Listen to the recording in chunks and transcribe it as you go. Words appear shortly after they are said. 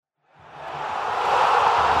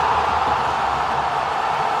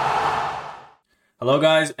Hello,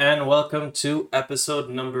 guys, and welcome to episode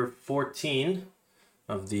number 14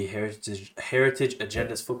 of the Heritage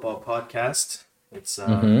Agendas Football Podcast. It's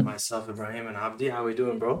Mm-hmm. myself, Ibrahim, and Abdi. How we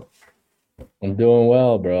doing, bro? I'm doing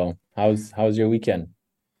well, bro. How's your weekend?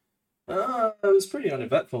 It was pretty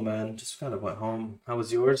uneventful, man. Just kind of went home. How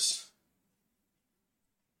was yours?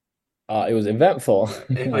 It was eventful,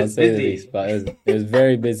 It I'll was say the least, busy. but it was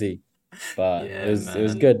very busy, but it Yeah, was it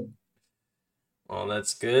was man. good. Well,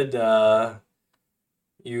 that's good.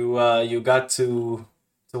 You got to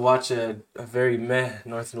watch a very meh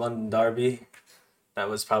North London derby. That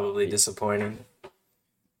was probably Y- disappointing.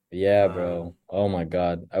 Yeah, Uh, bro. Oh my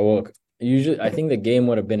God. I think the game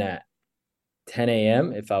would have been at 10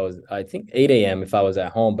 a.m. if I think 8 a.m. if I was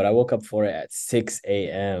at home, but I woke up for it at 6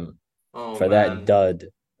 a.m. oh for that man, dud.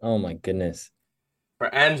 Oh my goodness.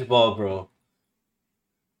 for Ange Ball, bro.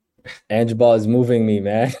 Ange Ball is moving me,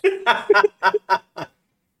 man.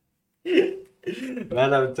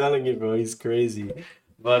 Man, I'm telling you, bro, he's crazy.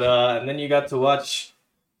 But and then you got to watch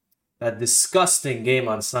that disgusting game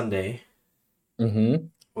on Sunday Mm-hmm.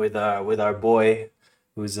 with our boy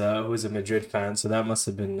who's a Madrid fan. So that must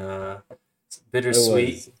have been It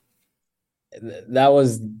bittersweet. was that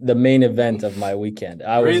was the main event of my weekend.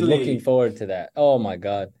 I was looking Really, forward to that. Oh my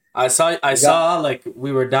God. I We got saw like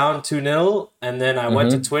we were down 2-0, and then I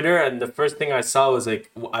went to hmm Twitter, and the first thing I saw was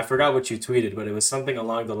like I forgot what you tweeted, but it was something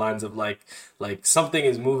along the lines of like something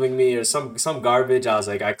is moving me or some garbage. I was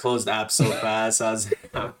like, I closed the app so fast. I was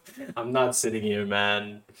I'm not sitting here,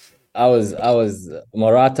 man. I was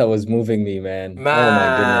Morata was moving me, man. Oh my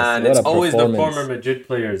goodness. Man, What it's a always the former performance. Madrid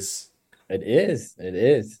players. It is. It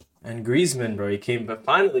is. And Griezmann, bro, he came, but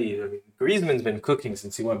finally, I mean, Griezmann's been cooking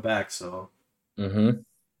since he went back. So, Mm-hmm.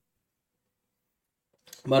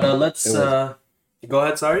 but It let's was go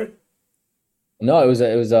ahead. Sorry. no, it was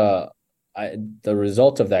the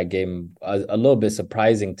result of that game a little bit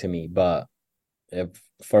surprising to me, but if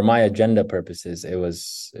for my agenda purposes, it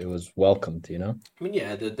was welcomed, you know? I mean,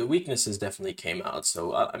 yeah, the weaknesses definitely came out.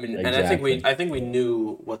 So, I mean, and Exactly. I think we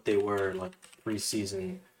knew what they were like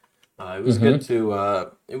preseason. Mm-hmm.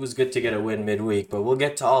 It was good to get a win midweek, but we'll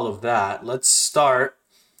get to all of that. Let's start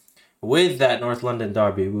with that North London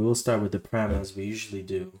derby. We will start with the Prem as we usually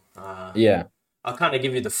do. Yeah. I'll kind of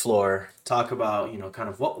give you the floor. Talk about kind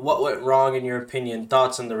of what went wrong in your opinion,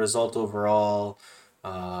 thoughts on the result overall.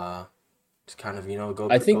 Uh, just kind of I go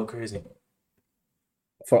think crazy.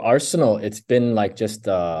 for Arsenal, it's been like just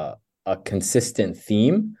a consistent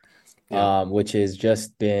theme, Yeah, which has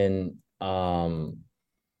just been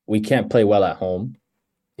we can't play well at home,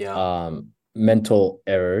 yeah, mental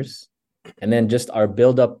errors, and then just our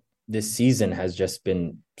buildup this season has just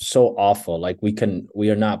been so awful. Like we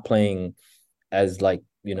are not playing as like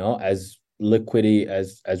as liquidy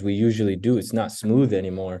as we usually do. It's not smooth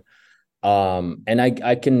anymore. And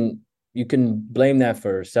I can you can blame that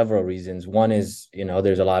for several reasons. One is,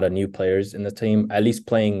 there's a lot of new players in the team, at least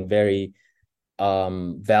playing very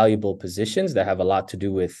valuable positions that have a lot to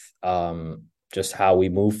do with just how we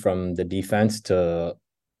move from the defense to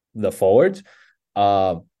the forwards.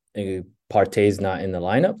 Uh Partey's not in the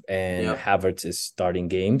lineup and yep. Havertz is starting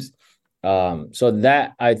games. So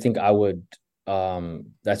that I think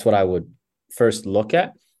that's what I would first look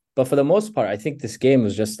at. But for the most part, I think this game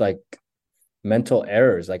was just like mental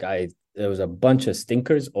errors. There was a bunch of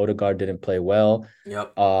stinkers. Odegaard didn't play well.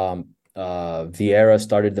 Yep. Vieira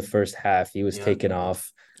started the first half. He was Yep. taken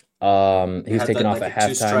off. They He was had taken that off at like two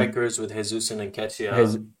halftime. strikers with Jesus and His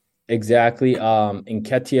Nketiah. exactly.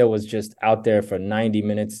 Nketiah was just out there for 90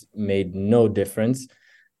 minutes, made no difference.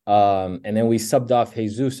 And then we subbed off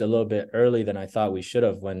Jesus a little bit early than I thought we should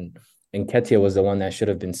have when Nketiah was the one that should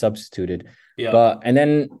have been substituted. Yep. But and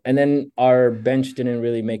then our bench didn't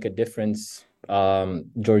really make a difference.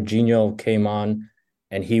 Jorginho came on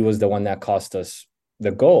and he was the one that cost us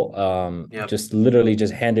the goal. Yep. Just literally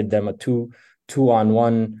just handed them a two on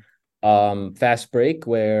one fast break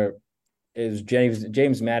where it was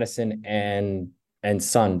James Madison and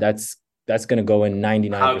Son. That's gonna go in How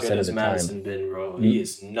good 99% of has the time. Madison been, bro? He Mm,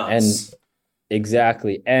 is And nuts.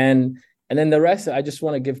 exactly. And then the rest, I just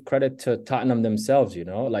want to give credit to Tottenham themselves,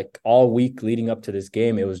 like all week leading up to this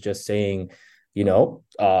game, it was just saying,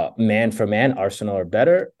 man for man, Arsenal are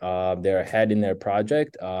better. They're ahead in their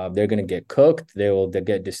project. They're gonna get cooked. They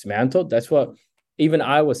get dismantled. That's what even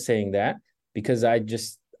I was saying that because I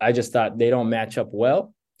just thought they don't match up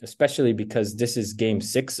well, especially because this is game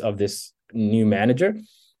 6 of this new manager.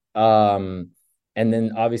 Um, and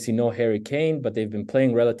then obviously no Harry Kane, but they've been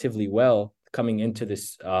playing relatively well coming into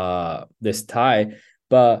this tie.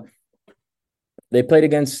 But they played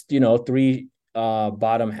against three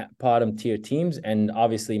bottom tier teams, and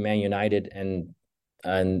obviously Man United and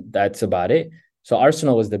and that's about it. So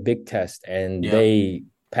Arsenal was the big test, and Yeah. they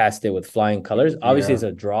passed it with flying colors. Obviously, Yeah. it's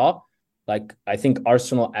a draw. Like I think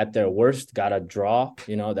Arsenal at their worst got a draw.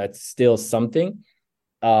 That's still something.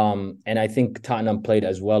 And I think Tottenham played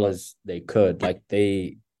as well as they could. Like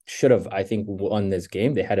they should have, I think, won this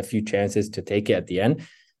game. They had a few chances to take it at the end,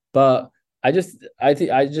 but I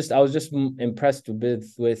was just impressed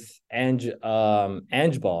with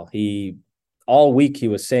Ange Ball. He all week he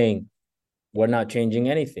was saying we're not changing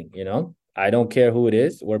anything. I don't care who it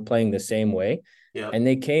is. We're playing the same way. Yeah. And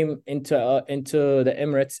they came into the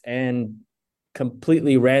Emirates and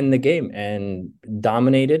completely ran the game and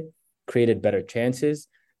dominated, created better chances.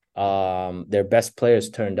 Their best players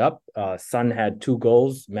turned up. Son had 2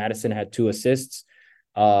 goals. Madison had 2 assists.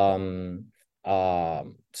 Um,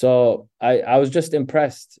 so I was just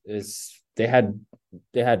impressed. Is they had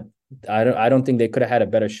I don't think they could have had a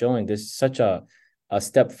better showing. This is such a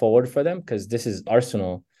step forward for them because this is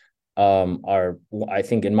Arsenal, are, I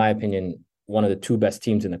think, in my opinion, one of the 2 best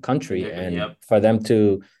teams in the country. And Yep. for them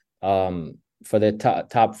to for the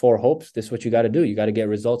top 4 hopes, this is what you got to do. You got to get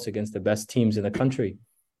results against the best teams in the country.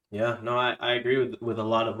 Yeah. No, I agree with a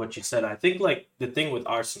lot of what you said. I think like the thing with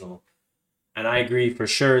Arsenal, and I agree for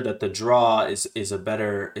sure that the draw is a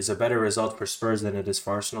better result for Spurs than it is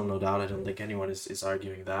for Arsenal, no doubt. I don't think anyone is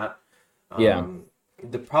arguing that. Yeah.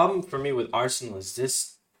 The problem for me with Arsenal is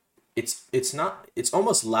this: it's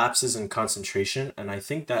almost lapses in concentration, and I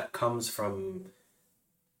think that comes from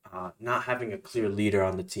not having a clear leader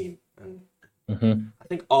on the team. And Mm-hmm. I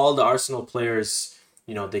think all the Arsenal players,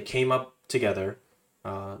 they came up together.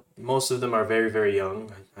 Most of them are very, very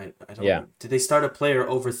young. I Yeah. don't. Did they start a player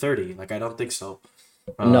over 30? Like I don't think so.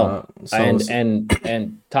 No. So,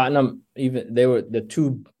 And Tottenham, even they were the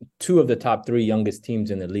two of the top 3 youngest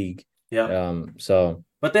teams in the league. yeah. So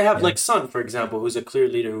But they have yeah. like Son, for example, who's a clear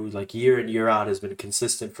leader who like year in year out has been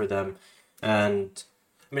consistent for them. And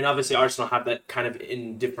I mean, obviously Arsenal have that kind of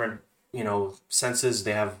in different senses.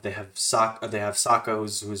 They have Saka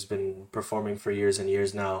who's been performing for years and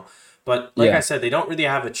years now. But like I Yeah. said, they don't really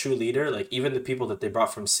have a true leader. Like even the people that they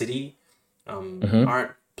brought from City, Mm-hmm.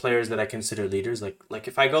 aren't players that I consider leaders. Like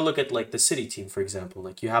if I go look at like the City team, for example,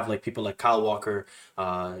 like you have like people like Kyle Walker,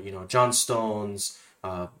 John Stones,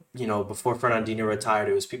 before Fernandinho retired,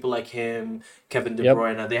 it was people like him, Kevin De Yep.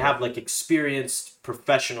 Bruyne. They have like experienced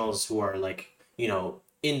professionals who are like,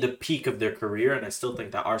 in the peak of their career, and I still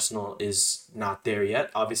think that Arsenal is not there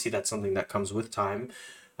yet. Obviously, that's something that comes with time.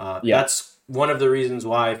 Yeah. That's one of the reasons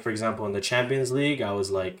why, for example, in the Champions League, I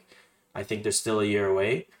was like, I think they're still a year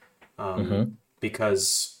away, Mm-hmm.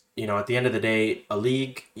 because at the end of the day, a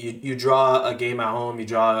league, you draw a game at home, you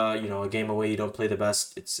draw a game away, you don't play the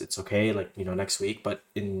best, it's okay, like next week. But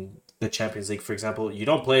in the Champions League, for example, you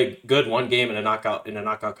don't play good one game in a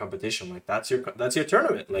knockout competition. Like that's your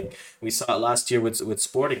tournament. Like we saw it last year with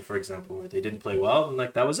Sporting, for example, where they didn't play well, and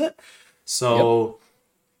like that was it. Yep. So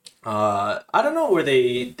I don't know where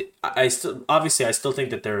I still think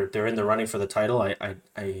that they're in the running for the title. I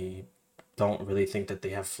don't really think that they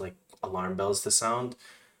have like alarm bells to sound.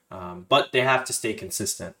 But they have to stay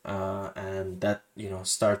consistent, and that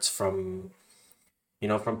starts from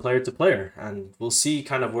player to player, and we'll see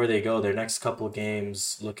kind of where they go their next couple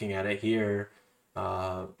games. Looking at it here,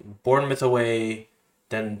 uh, Bournemouth away,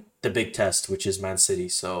 then the big test, which is Man City.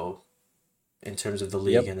 So in terms of the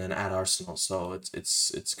league, Yep. and then at Arsenal, so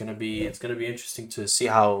it's gonna be interesting to see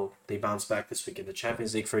how they bounce back this week in the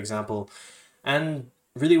Champions League, for example, and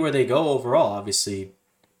really where they go overall. Obviously,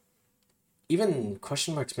 even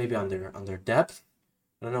question marks maybe on their depth.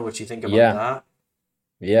 I don't know what you think about Yeah. that.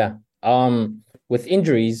 Yeah. With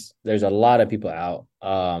injuries, there's a lot of people out.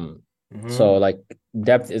 So Mm-hmm. like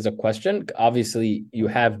depth is a question. Obviously, you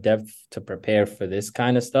have depth to prepare for this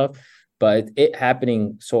kind of stuff, but it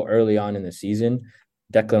happening so early on in the season.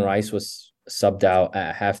 Declan Rice was subbed out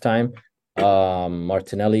at halftime.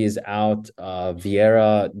 Martinelli is out.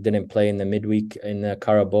 Vieira didn't play in the midweek in the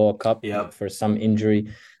Carabao Cup Yep. for some injury.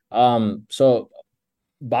 So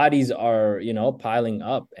bodies are piling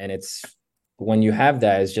up, and it's when you have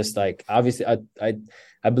that, it's just like obviously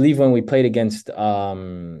I believe when we played against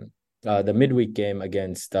the midweek game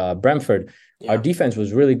against Brentford, our Yeah. defense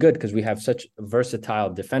was really good because we have such versatile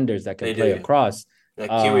defenders that can They play do. across.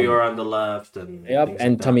 Like um Kiwior on the left and Yep, things like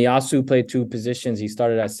and that. Tomiyasu played 2 positions. He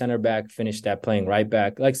started at center back, finished at playing right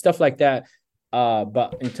back, like stuff like that.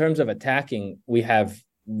 But in terms of attacking, we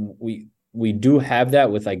do have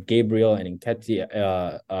that with like Gabriel and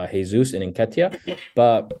Nketiah, Jesus and Nketiah.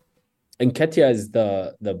 But Nketiah is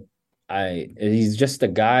he's just a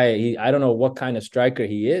guy. I don't know what kind of striker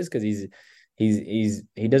he is because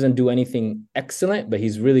he doesn't do anything excellent, but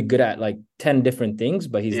he's really good at like 10 different things,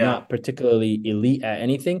 but he's Yeah, not particularly elite at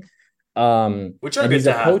anything. which are And good he's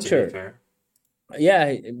a to have, to be poacher. fair.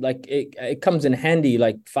 Yeah, like it comes in handy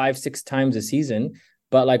like 5 6 times a season,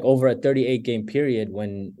 but like over a 38 game period,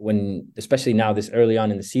 when especially now this early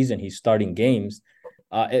on in the season he's starting games,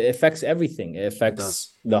 it affects everything. It It affects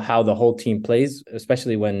does. the how the whole team plays,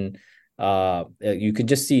 especially when you could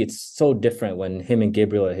just see it's so different when him and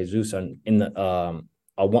Gabriel Jesus are in the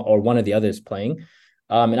or one of the others playing.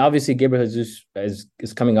 And obviously Gabriel Jesus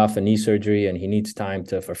is coming off a knee surgery and he needs time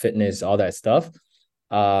to for fitness, all that stuff.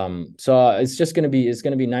 So it's gonna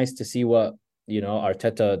be nice to see what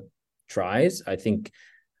Arteta tries. I think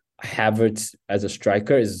Havertz as a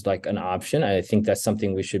striker is like an option. I think that's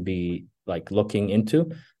something we should be like looking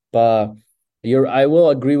into. But I will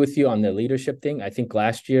agree with you on the leadership thing. I think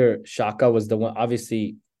last year Xhaka was the one.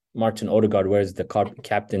 Obviously, Martin Odegaard wears the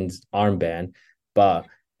captain's armband, but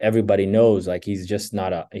everybody knows like he's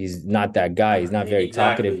not that guy. He's not very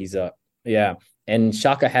talkative. Exactly. He's a yeah. And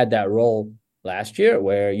Xhaka had that role last year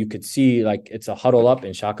where you could see like it's a huddle up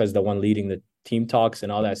and Shaka's the one leading the team talks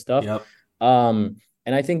and all that stuff. Yep.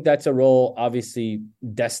 And I think that's a role obviously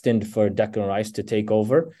destined for Declan Rice to take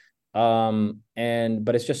over.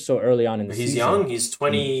 But it's just so early on in the He's young.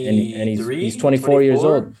 season. He's And he's 23, 24 years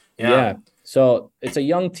 24. old. Yeah. Yeah. So it's a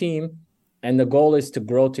young team and the goal is to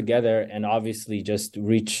grow together and obviously just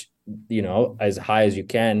reach, as high as you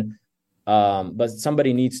can. But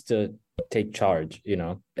somebody needs to take charge,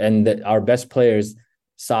 and our best players,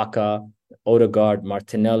 Saka, Odegaard,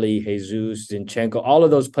 Martinelli, Jesus, Zinchenko, all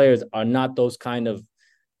of those players are not those kind of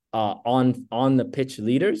on the pitch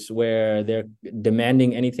leaders where they're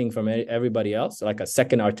demanding anything from everybody else, like a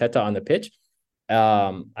second Arteta on the pitch.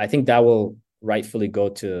 I think that will rightfully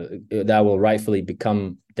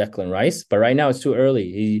become Declan Rice. But right now it's too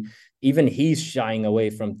early. He's shying away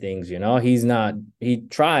from things, He's not, he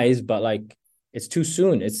tries, but like it's too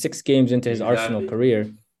soon. It's 6 games into his Arsenal Exactly. career.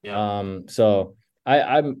 Yeah. So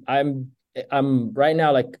I'm right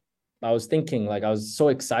now, like I was thinking, like I was so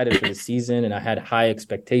excited for the season and I had high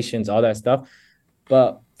expectations, all that stuff.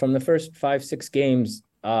 But from the first 5 6 games,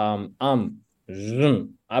 I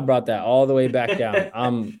brought that all the way back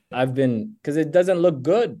down. I've been because it doesn't look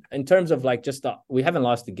good in terms of like we haven't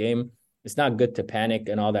lost the game. It's not good to panic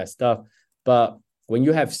and all that stuff. But when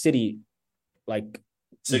you have City like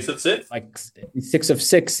 6 of 6. like 6 of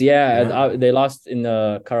 6, yeah, Yeah. they lost in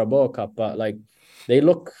the Carabao Cup, but like they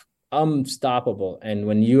look unstoppable. And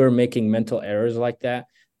when you are making mental errors like that,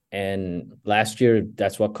 and last year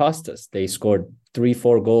that's what cost us. They scored 3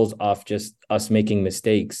 4 goals off just us making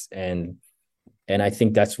mistakes, and I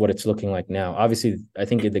think that's what it's looking like now. Obviously, I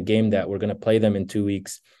think in the game that we're going to play them in 2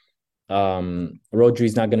 weeks,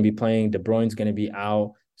 Rodri's not going to be playing. De Bruyne's going to be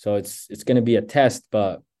out, so it's going to be a test.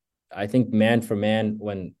 But I think man for man,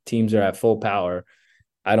 when teams are at full power,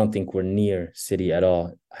 I don't think we're near City at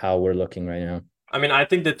all. How we're looking right now. I mean, I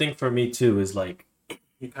think the thing for me too is like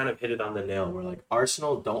you kind of hit it on the nail. Where like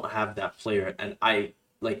Arsenal don't have that player, and I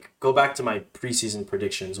like go back to my preseason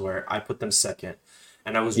predictions where I put them second,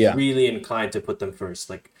 and I was Yeah, really inclined to put them first.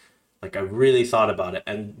 Like I really thought about it,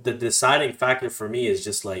 and the deciding factor for me is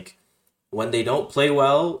just like when they don't play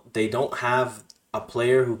well, they don't have a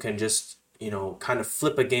player who can just kind of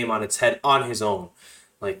flip a game on its head on his own.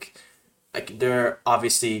 Like they're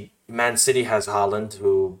obviously Man City has Haaland,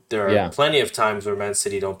 who there are yeah, plenty of times where Man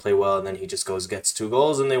City don't play well and then he just gets 2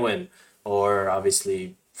 goals and they win. Or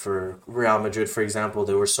obviously for Real Madrid, for example,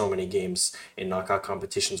 there were so many games in knockout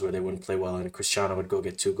competitions where they wouldn't play well and Cristiano would go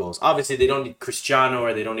get 2 goals. Obviously, they don't need Cristiano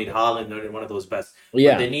or they don't need Haaland, they're one of those best, but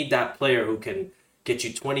yeah. they need that player who can get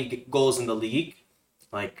you 20 goals in the league,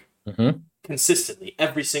 like Mm-hmm. consistently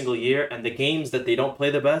every single year. And the games that they don't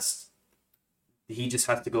play the best, he just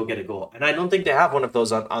has to go get a goal. And I don't think they have one of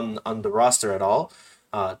those on the roster at all.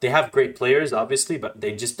 They have great players, obviously, but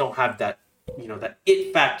they just don't have that, that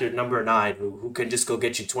it factor number 9 who can just go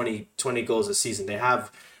get you 20 goals a season. They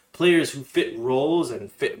have players who fit roles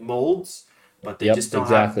and fit molds, but they Yep, just don't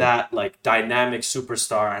have exactly. that like dynamic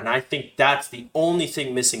superstar. And I think that's the only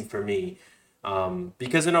thing missing for me.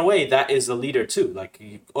 Because in a way, that is a leader too. Like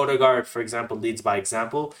Odegaard, for example, leads by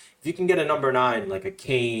example. If you can get a number 9, like a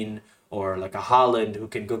Kane or like a Haaland who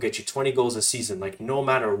can go get you 20 goals a season, like no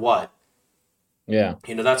matter what, Yeah,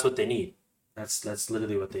 that's what they need. That's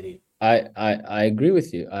literally what they need. I agree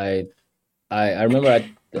with you. I remember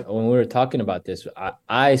when we were talking about this,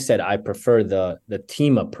 I said I prefer the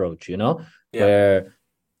team approach, Yeah, where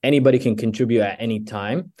anybody can contribute at any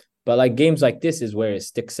time. But like games like this is where it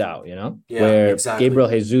sticks out, yeah, where exactly.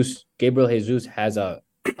 Gabriel Jesus has a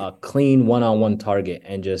clean one-on-one target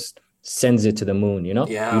and just sends it to the moon. You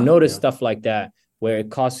Yeah, notice yeah, stuff like that where it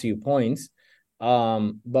costs you points.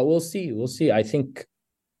 But we'll see. We'll see. I think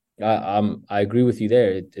I agree with you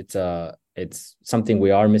there. It's something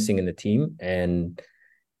we are missing in the team, and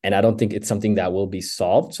I don't think it's something that will be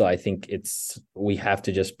solved. So I think we have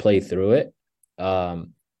to just play through it.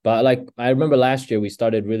 But like I remember last year we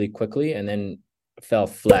started really quickly and then fell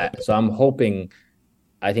flat. So I'm hoping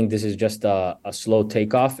I think this is just a slow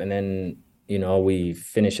takeoff, and then we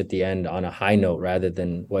finish at the end on a high note rather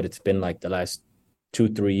than what it's been like the last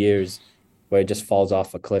 2-3 years, where it just falls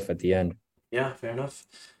off a cliff at the end. yeah. Fair enough.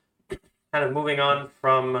 Kind of moving on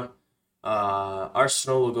from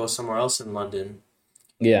Arsenal, will go somewhere else in London.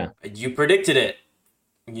 Yeah, You predicted it.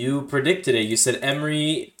 You predicted it. You said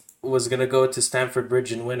Emery was gonna go to Stamford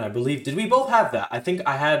Bridge and win. I believe. Did we both have that? I think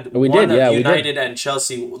I had we one did. of Yeah, we did United and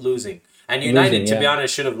Chelsea losing. And United, losing. to be Yeah,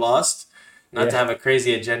 honest, should have lost. Not to yeah, have a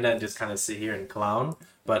crazy agenda and just kind of sit here and clown.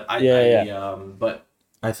 But yeah, yeah, but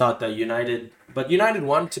I thought that United, but United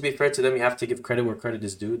won. To be fair to them, you have to give credit where credit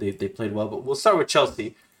is due. They played well. But we'll start with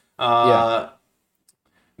Chelsea. yeah. Uh,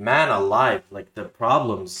 man alive, like the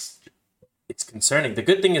problems, it's concerning. The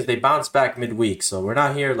good thing is they bounced back midweek, so we're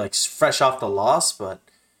not here like fresh off the loss, but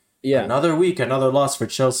Yeah. another week, another loss for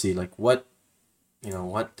Chelsea. Like what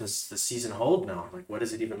does the season hold now? Like what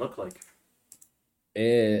does it even look like?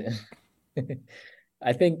 Eh,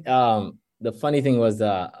 I think the funny thing was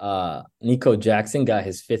Nico Jackson got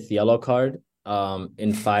his fifth yellow card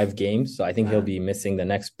in 5 games. So I think he'll Man, be missing the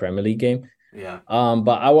next Premier League game. yeah,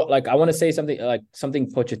 But I want to say something like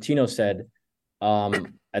something Pochettino said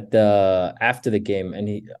at the after the game,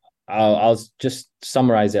 and I'll just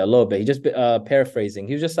summarize it a little bit. He just paraphrasing.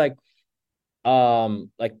 He was just like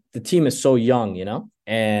the team is so young,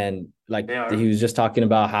 and like they are. he was just talking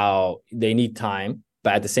about how they need time,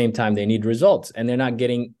 but at the same time they need results, and they're not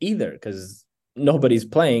getting either because nobody's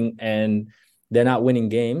playing and they're not winning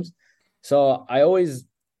games. So I always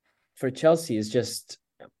for Chelsea is just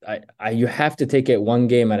you have to take it one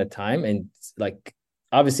game at a time, and like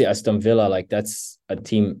obviously Aston Villa, like that's a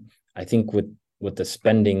team I think with the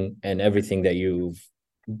spending and everything that you've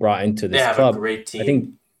brought into They this have a club. great I think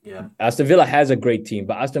team. Yeah. Aston Villa has a great team,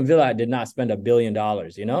 but Aston Villa did not spend $1 billion.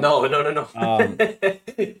 No, no, no, Um,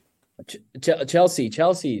 no.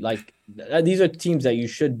 Chelsea, like these are teams that you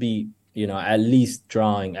should be, at least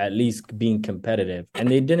drawing, at least being competitive, and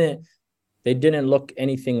they didn't. They didn't look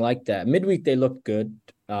anything like that. Midweek they looked good.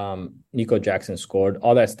 Nico Jackson scored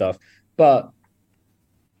all that stuff, but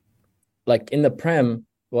like in the Prem,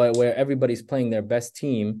 where everybody's playing their best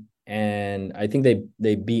team, and I think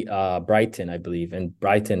they beat Brighton, I believe, and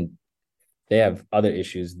Brighton they have other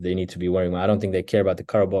issues they need to be worrying about. I don't think they care about the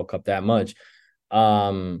Carabao Cup that much.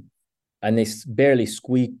 Um, and they barely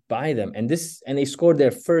squeaked by them. And they scored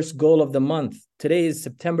their first goal of the month. Today is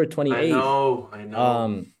September I 28th. know, I know.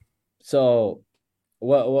 Um, so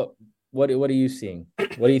what what are you seeing?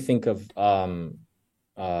 What do you think of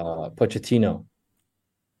Pochettino?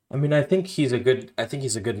 I mean, I think he's a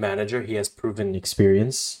good manager. He has proven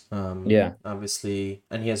experience, Yeah. obviously,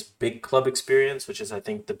 and he has big club experience, which is, I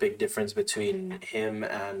think, the big difference between him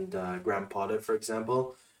and Graham Potter, for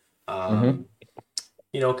example. Mm-hmm.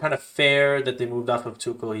 Um, kind of fair that they moved off of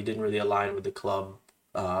Tuchel. He didn't really align with the club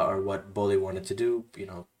or what Boli wanted to do.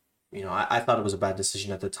 I thought it was a bad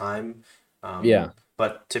decision at the time. Yeah.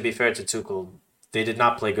 But to be fair to Tuchel, they did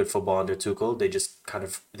not play good football under Tuchel. They just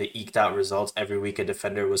they eked out results. Every week a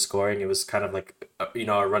defender was scoring. It was kind of like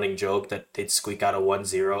a running joke that they'd squeak out a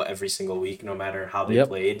 1-0 every single week, no matter how they Yep.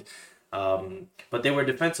 played. But they were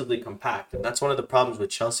defensively compact, and that's one of the problems with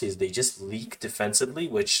Chelsea is they just leak defensively,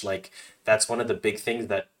 which like that's one of the big things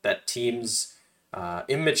that teams,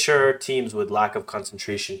 immature teams with lack of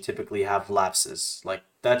concentration typically have lapses. Like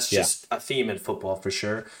that's Yeah. just a theme in football for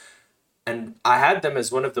sure. And I had them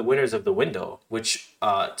as one of the winners of the window, which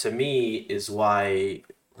to me is why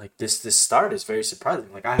like this start is very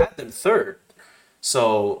surprising. Like I had them third,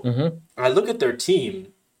 so Mm-hmm. I look at their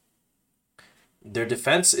team. Their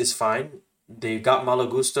defense is fine. They got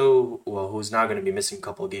Malagusto, well, who's now going to be missing a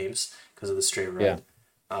couple of games because of the straight Yeah. red.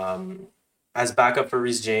 Um, as backup for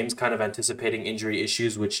Reece James, kind of anticipating injury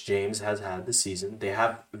issues, which James has had this season. They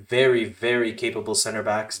have very, very capable center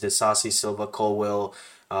backs: Desasi, Silva, Colwill,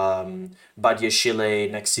 Badiashile.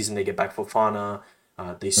 Next season they get back Fofana.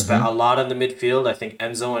 They spent a Mm-hmm. lot on the midfield. I think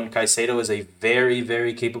Enzo and Caicedo is a very,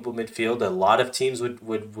 very capable midfield. A lot of teams would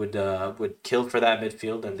kill for that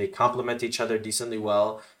midfield, and they complement each other decently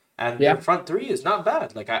well. And their Yeah. front three is not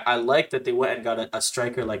bad. Like I like that they went and got a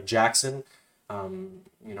striker like Jackson. Um,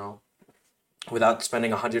 you know, without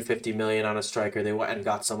spending 150 million on a striker, they went and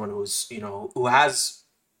got someone who has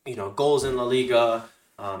goals in La Liga,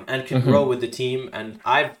 and can grow Hmm. with the team. And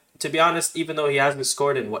to be honest, even though he hasn't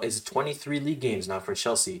scored in what is it, 23 league games now for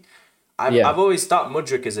Chelsea, I've Yeah, always thought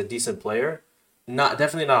Mudryk is a decent player. Not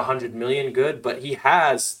definitely not 100 million good, but he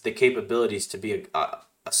has the capabilities to be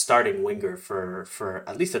a starting winger for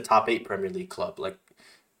at least a top 8 Premier League club, like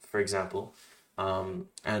for example.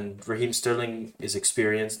 And Raheem Sterling is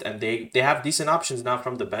experienced, and they have decent options now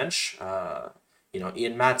from the bench.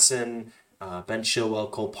 Ian Matson, Ben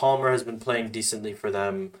Chilwell, Cole Palmer has been playing decently for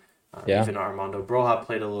them. yeah, Even Armando Broja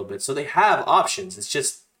played a little bit, so they have options. It's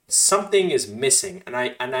just something is missing, and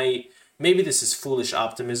I maybe this is foolish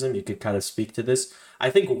optimism. You could kind of speak to this. I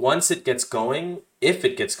think once it gets going, if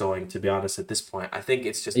it gets going, to be honest, at this point, I think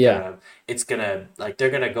yeah, it's gonna like they're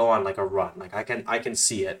gonna go on like a run. Like I can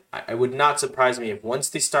see it. I would not surprise me if once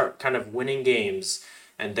they start kind of winning games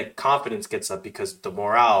and the confidence gets up because the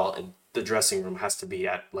morale in the dressing room has to be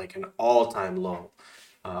at like an all time low.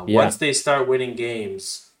 Once yeah. they start winning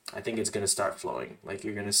games, I think it's gonna start flowing. Like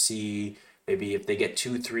you're gonna see maybe if they get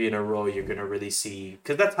 2, 3 in a row, you're gonna really see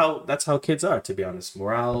because that's how kids are. To be honest,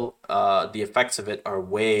 morale, the effects of it are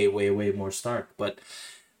way, way, way more stark. But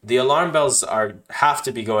the alarm bells are have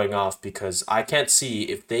to be going off because I can't see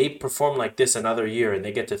if they perform like this another year and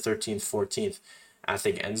they get to 13th, 14th. I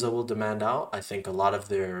think Enzo will demand out. I think a lot of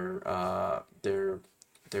their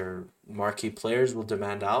marquee players will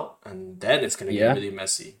demand out, and then it's gonna get Yeah. really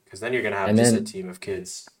messy because then you're gonna have And just a then team of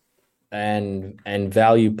kids. and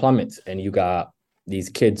value plummets, and you got these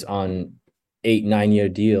kids on 8, 9 year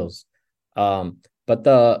deals. But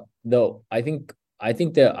I think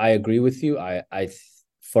that I agree with you.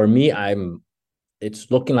 For me,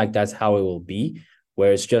 it's looking like that's how it will be,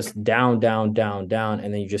 where it's just down, down, down, down,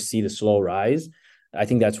 and then you just see the slow rise. I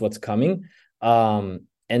think that's what's coming.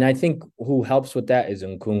 And I think who helps with that is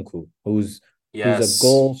Nkunku, who's a Yes,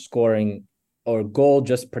 goal scoring or goal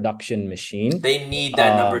just production machine. they need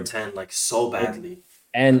that number Um, 10 like so ex- badly.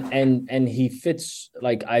 and he fits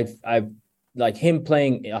like I've like him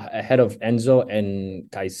playing ahead of Enzo and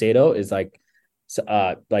Caicedo is like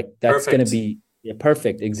that's gonna Perfect. be, yeah,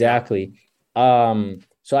 perfect, Yeah. exactly.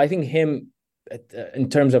 So I think him in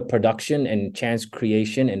terms of production and chance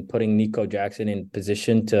creation and putting Nico Jackson in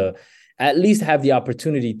position to at least have the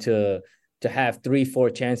opportunity to have 3, 4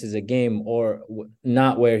 chances a game, or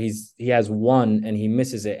not where he has one and he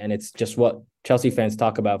misses it and it's just what Chelsea fans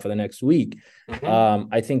talk about for the next week.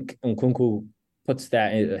 Mm-hmm. I think Nkunku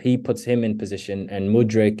he puts him in position, and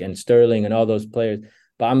Mudryk and Sterling and all those players.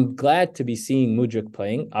 But I'm glad to be seeing Mudryk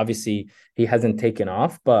playing. Obviously, he hasn't taken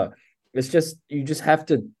off, but it's just you just have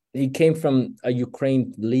to. He came from a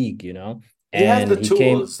Ukraine league, He has the and he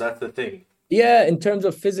came. tools. That's the thing. Yeah, in terms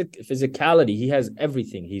of physicality, he has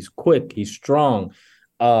everything. He's quick, he's strong,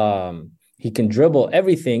 he can dribble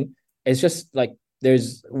everything. It's just like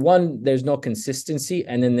there's no consistency,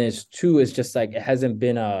 and then there's two, it's just like it hasn't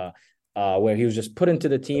been a where he was just put into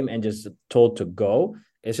the team and just told to go.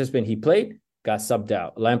 It's just been he played, got subbed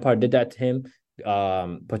out. Lampard did that to him.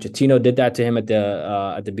 Pochettino did that to him at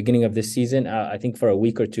the beginning of this season. I think for a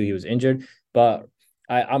week or two he was injured, but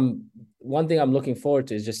I'm one thing I'm looking forward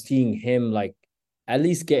to is just seeing him like at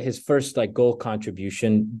least get his first like goal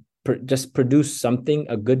contribution, just produce something,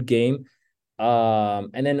 a good game.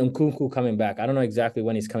 And then Nkunku coming back. I don't know exactly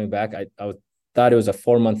when he's coming back. I thought it was a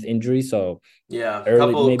 4 month injury, so Yeah.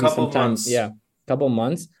 early, Couple maybe couple sometime, months. yeah, couple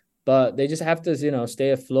months. But they just have to,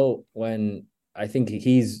 stay afloat when I think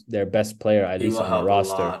he's their best player, at He least will on the help a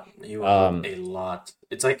roster. lot. He will help Um, a lot.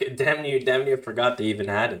 It's like damn near forgot they even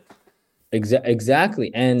had it. Exactly.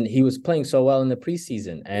 And he was playing so well in the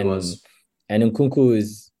preseason. He was. And Nkunku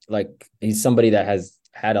is like he's somebody that has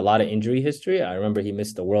had a lot of injury history. I remember he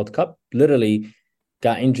missed the World Cup, literally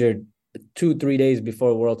got injured 2, 3 days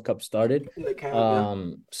before World Cup started. In the camp, yeah.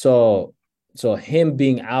 So him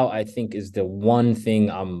being out, I think, is the one thing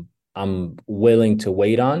I'm willing to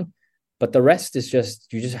wait on. But the rest is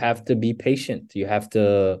just you just have to be patient. You have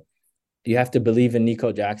to believe in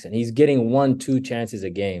Nico Jackson. He's getting 1, 2 chances a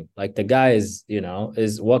game. Like the guy is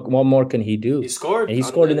what more can he He do? And scored he on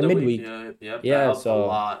scored in in the the week. midweek. Yeah, yep, that Yeah, helped a so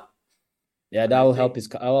lot. yeah, And that I will help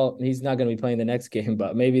think his. Well, he's not going to be playing the next game,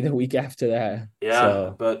 but maybe the week after that. yeah,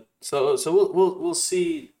 So, but so we'll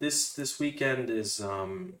see. This weekend is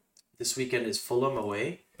Fulham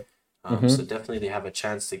away. So mhm. definitely they have a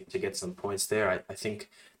chance to get some points there. I think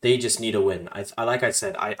they just need a win. I like I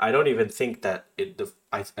said, I don't even think that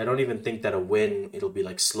I don't even think that a win it'll be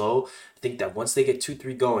like slow. I think that once they get 2,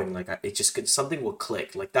 3 going, like it just could something will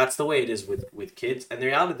click. Like that's the way it is with kids. And the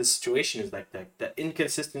reality of the situation is like that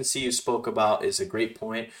inconsistency you spoke about is a great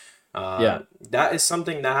point. Yeah. That is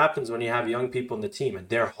something that happens when you have young people in the team, and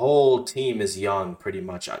their whole team is young, pretty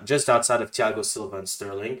much, just outside of Thiago Silva and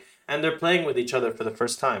Sterling, and they're playing with each other for the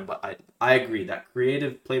first time. But I agree that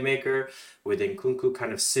creative playmaker with Nkunku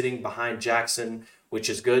kind of sitting behind Jackson, which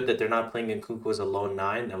is good that they're not playing Nkunku as a lone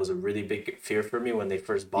nine. That was a really big fear for me when they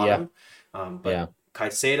first bought Yeah. him. But Yeah.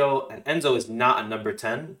 Caicedo and Enzo is not a number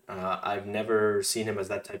 10. I've never seen him as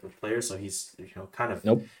that type of player, so he's kind of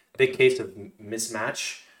Nope. big case of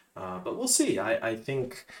mismatch. But we'll see. I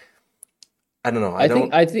think I don't know. I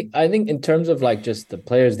don't. I think in terms of like just the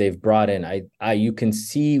players they've brought in, I you can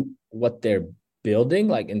see what they're building,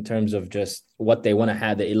 like in terms of just what they want to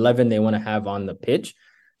have, the 11 they want to have on the pitch,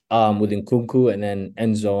 with Nkunku and then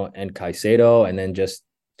Enzo and Caicedo, and then just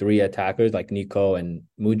three attackers like Nico and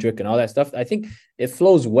Mudryk and all that stuff. I think it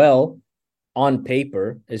flows well on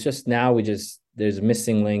paper. It's just now there's a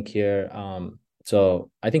missing link here. So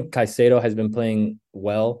I think Caicedo has been playing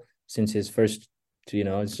well since his first.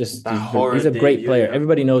 It's just That he's a horrid great debut, player. yeah.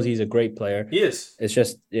 Everybody knows he's a great player. He is. It's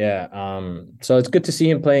just yeah. So it's good to see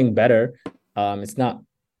him playing better. It's not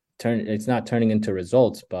turning into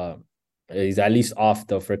results, but he's at least off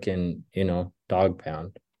the freaking dog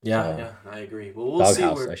pound. Yeah, So yeah, I agree. Well, we'll see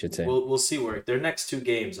doghouse, where I should say. we'll see where their next two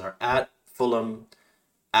games are at Fulham,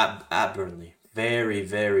 at Burnley. Very,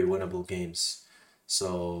 very winnable games.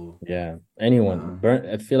 So Yeah. uh,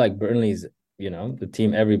 I feel like Burnley's, the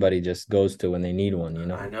team everybody just goes to when they need one,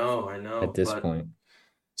 I at know, this but point.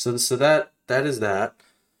 so that is that.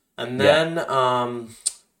 And Yeah. then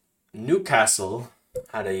Newcastle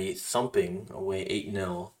had a thumping away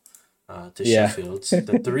 8-0 to Yeah. Sheffield.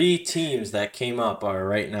 The three teams that came up are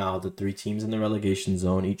right now the three teams in the relegation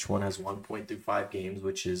zone. Each one has 1 point through 5 games,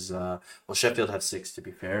 which is well, Sheffield have six to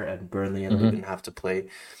be fair, and Burnley and Hmm. Luton have to play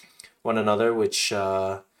one another, which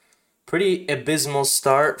pretty abysmal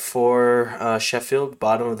start for Sheffield,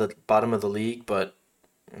 bottom of the league. But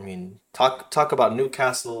I mean, talk about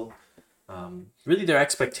Newcastle. Really, their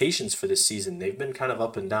expectations for this season, they've been kind of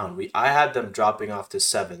up and down. I had them dropping off to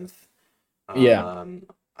seventh. Yeah.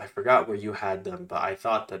 I forgot where you had them, but I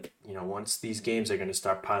thought that once these games are going to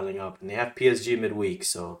start piling up, and they have PSG midweek,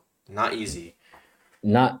 so not easy.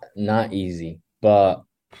 Not easy. But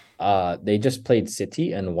they just played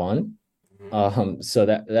City and won. Mhm. So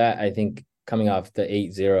that I think coming off the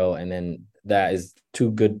 8-0, and then that is two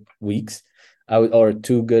good weeks. Or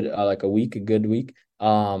two good like a good week.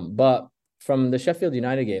 But from the Sheffield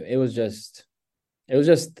United game, it was just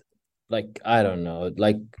like I don't know,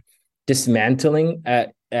 like dismantling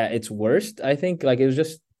at its worst. I think like it was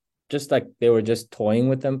just like they were just toying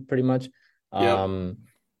with them pretty much. Yep.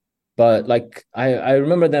 But like I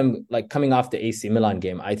remember them like coming off the AC Milan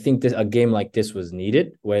game. I think a game like this was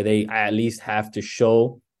needed where they at least have to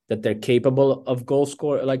show that they're capable of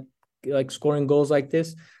like scoring goals like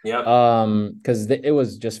this. Yep. Because it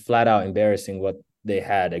was just flat out embarrassing what they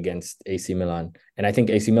had against AC Milan. And I think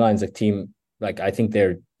AC Milan is a team like I think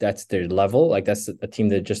that's their level. Like that's a team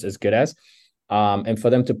they're just as good as. And for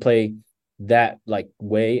them to play that like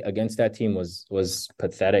way against that team was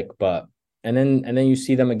pathetic. But and then you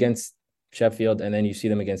see them against Sheffield, and then you see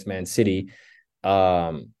them against Man City. They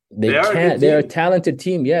They are a good can't. They're a team. talented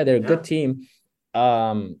team. Yeah, they're a Yeah. good team.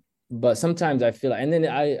 But sometimes I feel, and then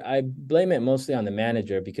I blame it mostly on the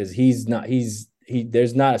manager because he's not.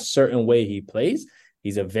 There's not a certain way he plays.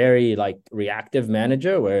 He's a very like reactive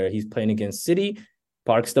manager where he's playing against City,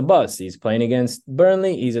 parks the bus. He's playing against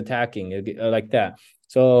Burnley, he's attacking like that.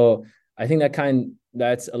 So I think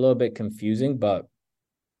that's a little bit confusing, but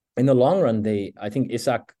in the long run, I think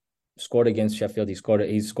Isak scored against Sheffield. He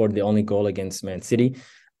scored the only goal against Man City.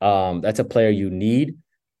 That's a player you need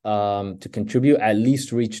to contribute, at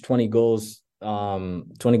least reach 20 goals,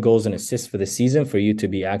 20 goals and assists for the season for you to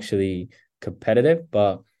be actually competitive.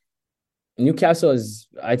 But Newcastle is,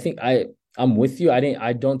 I think I'm with you.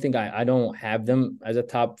 I don't have them as a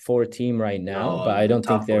top four team right now, No, but I no, the don't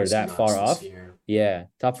think top four they're is that nuts far this off. year. Yeah,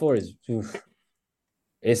 top four is oof,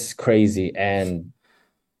 it's crazy. And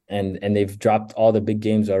they've dropped all the big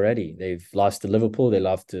games already. They've lost to Liverpool, they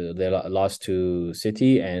lost to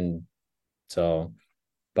City, and so.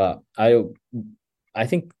 But I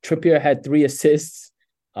think Trippier had 3 assists,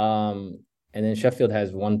 and then Sheffield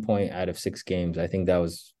has 1 point out of 6 games. I think that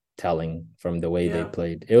was telling from the way they Yeah.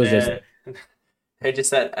 played. It was just They they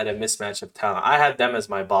just at a mismatch of talent. I had them as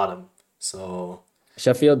my bottom, so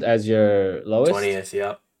Sheffield as your lowest. 20th.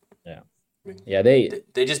 Yep. Yeah, I mean, yeah. They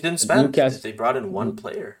they just didn't spend. Newcastle They brought in one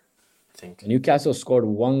player, I think. Newcastle scored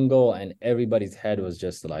 1 goal, and everybody's head was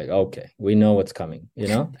just like, okay, we know what's coming,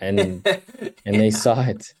 and they Yeah. saw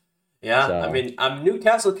it. Yeah, I So mean,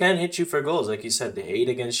 Newcastle can hit you for goals, like you said. They 8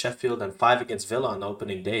 against Sheffield and 5 against Villa on the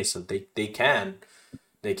opening day, so they can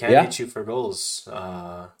yeah, hit you for goals.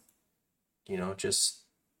 Just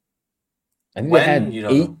I think they when had you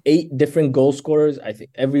don't know. eight different goal scorers. I think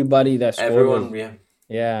everybody that scored Everyone, was,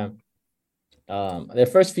 yeah, yeah. Their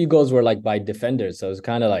first few goals were like by defenders, so it was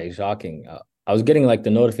kind of like shocking. I was getting like the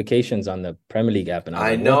notifications on the Premier League app, and I was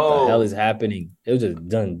I like, "What the hell is know. happening?" It was just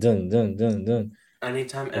done, done, done, done, done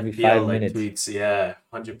Anytime every FPL five like minutes. tweets, yeah,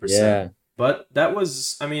 100%. Yeah, But that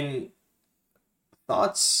was, I mean,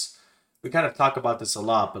 thoughts. We kind of talk about this a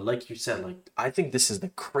lot, but like you said, like I think this is the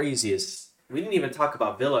craziest. We didn't even talk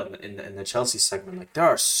about Villa in the Chelsea segment. Like there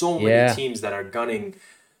are so many yeah, teams that are gunning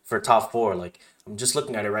for top four. Like I'm just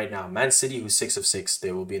looking at it right now. Man City, who's 6 of 6,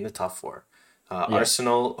 they will be in the top four. yeah,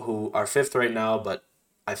 Arsenal, who are fifth right now, but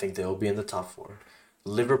I think they will be in the top four.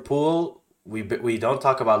 Liverpool, we don't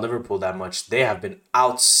talk about Liverpool that much. They have been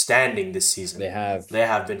outstanding this season. they have. They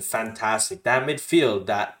have been fantastic. That midfield,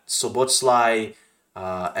 that Soboslai,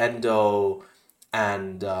 Endo,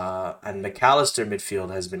 and McAllister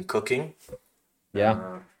midfield has been cooking. Yeah,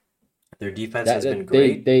 Uh, their defense that, has been that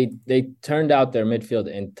they great. they they turned out their midfield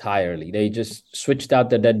entirely. They just switched out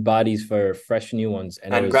the dead bodies for fresh new ones,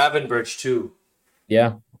 and it And was, Gravenberch too.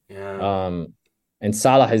 yeah. Yeah, And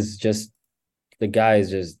Salah is just, the guy is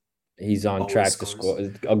just, he's on always track to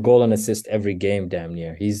scores. score a goal and assist every game. Damn near,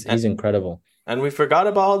 And he's incredible. and we forgot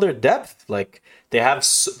about all their depth. Like they have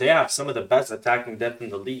some of the best attacking depth in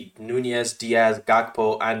the league. Nunez, Diaz,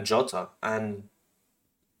 Gakpo, and Jota,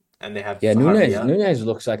 and they have Yeah, Nunez Harvia. Nunez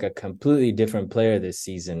looks like a completely different player this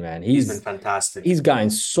season, man. He's been fantastic. He's gotten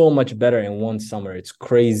so much better in one summer. It's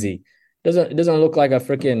crazy. Doesn't, it doesn't look like a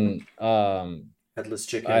freaking Headless I,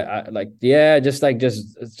 chicken. I like, yeah, just like,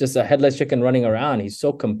 it's just a headless chicken running around. He's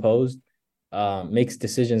so composed, makes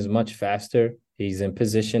decisions much faster. He's in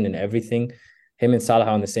position and everything. Him and Salah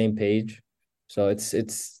on the same page. So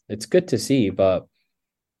it's good to see, but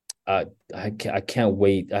I can't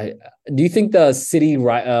wait. Do you think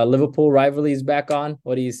the Liverpool rivalry is back on?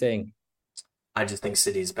 What are you saying? I just think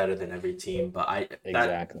City's better than every team, but I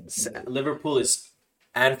that Exactly. Liverpool is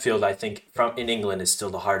Anfield. I think from in England is still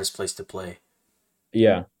the hardest place to play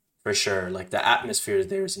Yeah. for sure. Like the atmosphere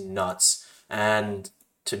there is nuts, and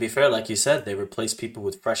to be fair, like you said, they replace people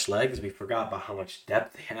with fresh legs. We forgot about how much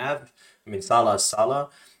depth they have. I mean, Salah is Salah,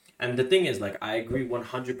 and the thing is, like, I agree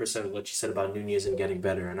 100% with what you said about Nunez and getting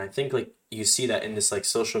better, and I think like you see that in this like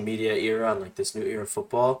social media era and like this new era of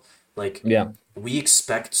football, like Yeah. we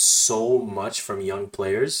expect so much from young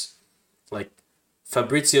players. Like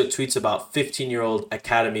Fabrizio tweets about 15-year-old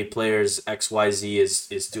academy players XYZ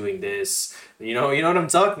is doing this. You know what I'm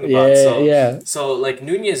talking about. Yeah, So yeah. so like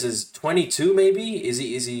Nunez is 22 maybe? Is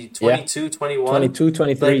he Yeah. 22, 21? 22,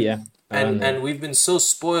 23, Like yeah. Around and there. and we've been so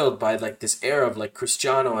spoiled by like this era of like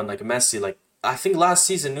Cristiano and like Messi. Like I think last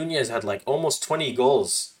season Nunez had like almost 20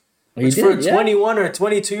 goals, He which for did, a yeah. 21 or a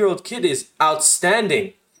 22-year-old kid is outstanding.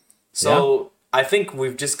 Yeah. So I think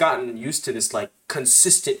we've just gotten used to this like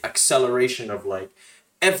consistent acceleration of like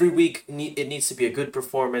every week it needs to be a good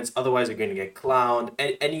performance. Otherwise, you're going to get clowned.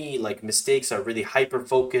 Any like mistakes are really hyper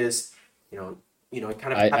focused. You know, you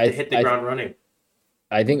kind of I have to hit the I ground running.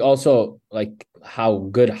 I think also like how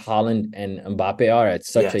good Holland and Mbappe are at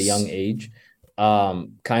such a young Yes. age,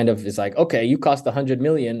 kind of is like, okay, you cost 100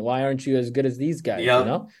 million. Why aren't you as good as these guys? You Yep.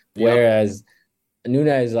 know? Yep. Whereas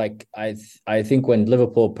Nunez, like, I think when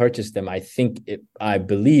Liverpool purchased them, I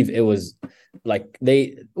believe it was like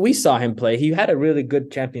we saw him play. He had a really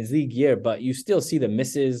good Champions League year, but you still see the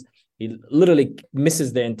misses. He literally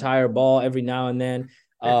misses the entire ball every now and then.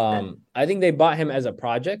 I think they bought him as a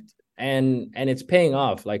project, and it's paying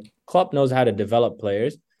off. Like Klopp knows how to develop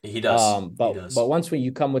players. He does. He But does. once when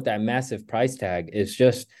you come with that massive price tag,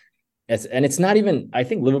 it's not even, I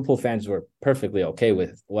think Liverpool fans were perfectly okay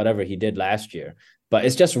with whatever he did last year, but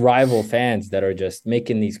it's just rival fans that are just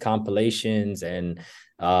making these compilations, and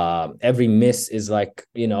every miss is like,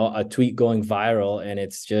 a tweet going viral, and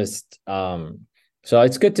it's just so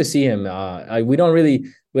it's good to see him. We don't really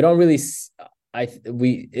I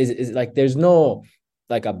we is like, there's no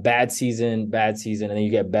like a bad season and then you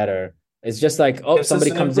get better. It's just like, oh,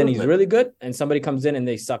 somebody Consistent comes in, he's improvement. really good, and somebody comes in and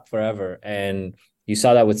they suck forever. And you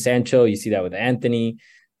saw that with Sancho. You see that with Anthony.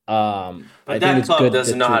 I But think that it's club good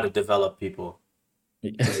doesn't know how to to develop people,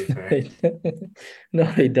 to be fair. no,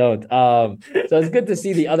 they don't. So it's good to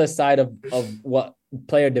see the other side of what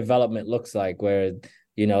player development looks like, where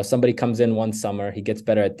somebody comes in one summer, he gets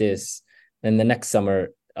better at this, then the next summer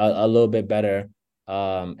a little bit better.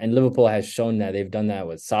 And Liverpool has shown that they've done that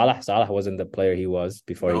with Salah. Salah wasn't the player he was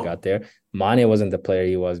before he got No. there. Mane wasn't the player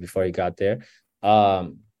he was before he got there.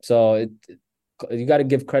 So you got to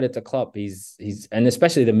give credit to Klopp. He's and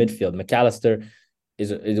especially the midfield. McAllister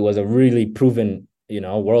was a really proven,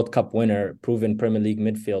 World Cup winner, proven Premier League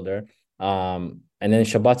midfielder. And then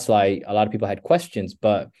Szoboszlai, a lot of people had questions,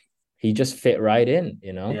 but he just fit right in.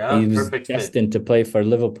 Yeah, He was perfect fit. destined to play for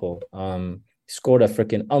Liverpool. Scored a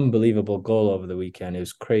freaking unbelievable goal over the weekend. It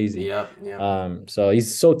was crazy. Yep, yep. So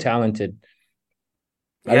he's so talented.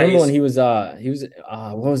 I Yeah, remember when he's he was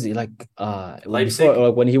what was he like before, Leipzig.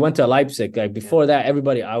 like when he went to Leipzig, like Yeah. before that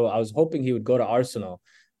everybody I was hoping he would go to Arsenal,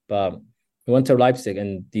 but he went to Leipzig,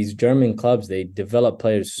 and these German clubs, they develop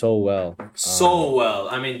players so well. So well.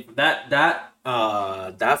 I mean that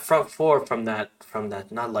front four from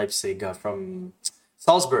that not Leipzig, from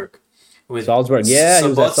Salzburg, with Salzburg, yeah, he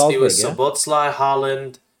was at It was Salzburg, yeah. Szoboszlai,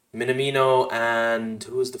 Holland, Minamino, and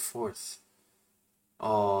who was the fourth?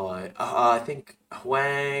 Oh, I think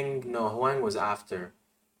Huang. No, Huang was after.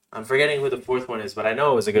 I'm forgetting who the fourth one is, but I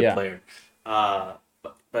know it was a good Yeah, player.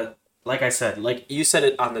 But like I said, like you said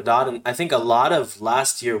it on the dot, and I think a lot of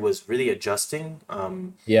last year was really adjusting.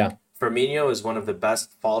 yeah, Firmino is one of the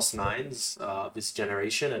best false nines of this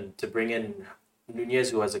generation, and to bring in Nunez,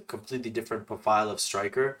 who has a completely different profile of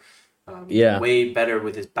striker, yeah, way better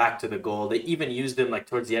with his back to the goal. They even used him like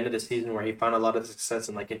towards the end of the season, where he found a lot of success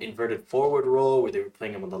in like an inverted forward role, where they were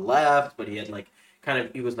playing him on the left, but he had like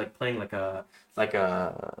he was like playing like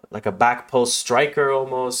a back post striker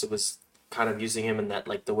almost. It was kind of using him in that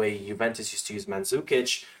like the way Juventus used to use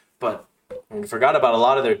Mandzukic, but we forgot about a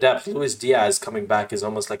lot of their depth. Luis Diaz coming back is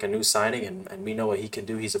almost like a new signing, and we know what he can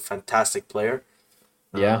do. He's a fantastic player.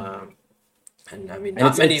 yeah. Um, and I mean, And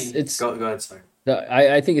not it's it's many. it's Go ahead, sorry.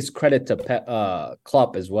 I think it's credit to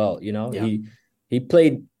Klopp as well. Yeah. He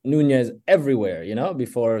played Nunez everywhere,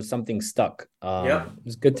 before something stuck. Yep. It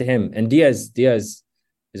was good to him. And Diaz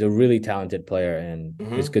is a really talented player, and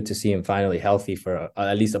it's Mm-hmm. good to see him finally healthy for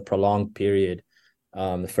at least a prolonged period.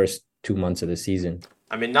 The first 2 months of the season.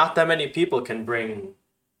 I mean, not that many people can bring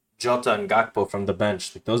Jota and Gakpo from the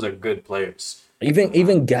bench. Like, those are good players.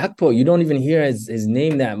 Even Gakpo, you don't even hear his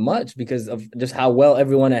name that much because of just how well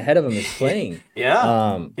everyone ahead of him is playing. Yeah,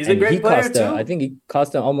 he's a And great player I too. think he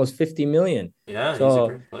cost them almost 50 million. Yeah, he's a So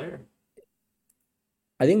great player.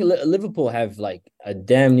 I think Liverpool have like a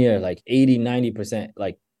damn near like 80-90%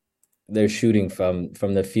 like they're shooting from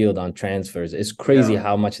the field on transfers. It's crazy Yeah,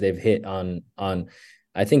 how much they've hit on.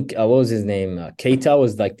 I think what was his name? Keita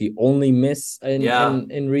was like the only miss in yeah,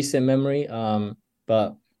 in in recent memory.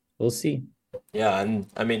 But we'll see. yeah. And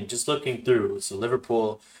I mean, just looking through, so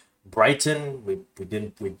Liverpool, Brighton, we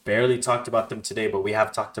barely talked about them today, but we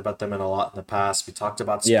have talked about them in a lot in the past. We talked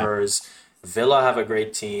about Yeah. Spurs. Villa have a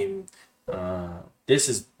great team. This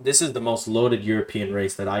is the most loaded European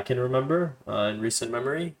race that I can remember in recent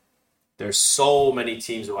memory. There's so many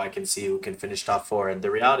teams who I can see who can finish top four, and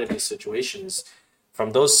the reality of the situation is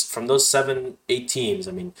from those 7, 8 teams.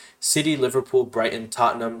 I mean, City, Liverpool, Brighton,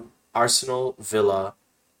 Tottenham, Arsenal, Villa,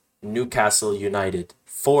 Newcastle, United.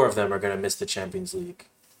 Four of them are gonna miss the Champions League,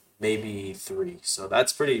 maybe three. So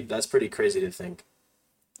that's pretty crazy to think.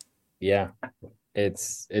 Yeah.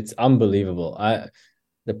 It's unbelievable.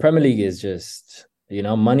 The Premier League is just,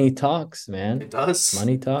 money talks, It man. does.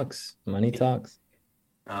 Money talks. Money talks.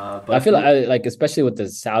 I But feel like especially with the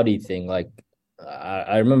Saudi thing, like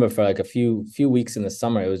I remember for like a few weeks in the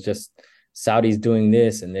summer, it was just Saudis doing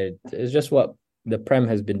this, and it's just what the Prem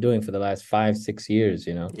has been doing for the last 5-6 years,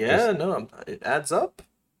 yeah, just no, it adds up.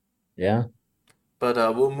 yeah, But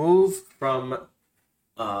we'll move from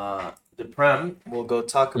the Prem. We'll go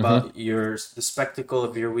talk hmm about the spectacle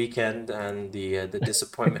of your weekend and the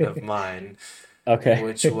disappointment of mine, okay,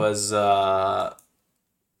 which was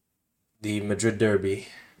the Madrid Derby.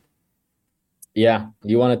 yeah.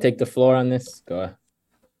 You want to take the floor on this? Go ahead.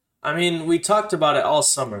 I mean, we talked about it all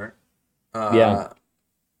summer. Yeah, Uh,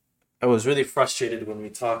 I was really frustrated when we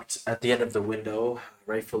talked at the end of the window,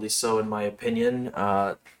 rightfully so, in my opinion.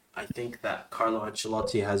 I think that Carlo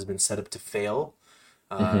Ancelotti has been set up to fail.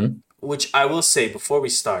 Uh, hmm which I will say before we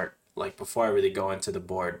start, like before I really go into the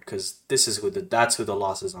board, because that's who the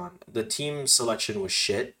loss is on. The team selection was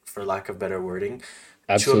shit, for lack of better wording.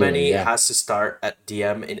 absolutely, Chouameni yeah. has to start at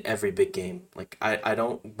DM in every big game. Like I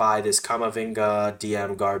don't buy this Kamavinga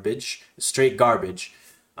DM garbage, straight garbage.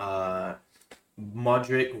 Uh,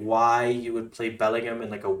 Modric, why you would play Bellingham in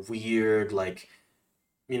like a weird like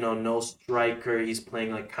no striker. He's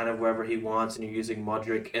playing like kind of wherever he wants, and you're using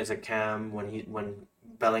Modric as a cam when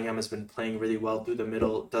Bellingham has been playing really well through the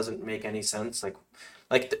middle. Doesn't make any sense.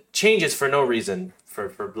 Like the changes for no reason,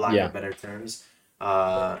 for lack of Yeah. better terms.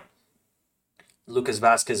 Uh, Lucas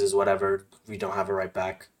Vasquez is whatever. We don't have a right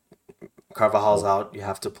back. Carvajal's out. You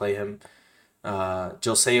have to play him.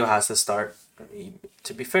 Joseo has to start.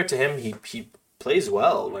 To be fair to him, he plays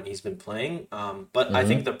well when he's been playing. But I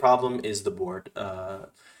think Mm-hmm. the problem is the board.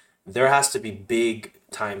 There has to be big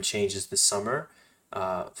time changes this summer.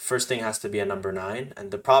 First thing has to be a number nine,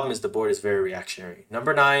 and the problem is the board is very reactionary.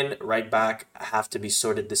 Number nine, right back, have to be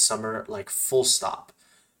sorted this summer, like full stop.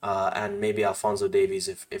 And maybe Alfonso Davies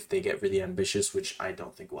if they get really ambitious, which I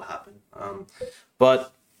don't think will happen.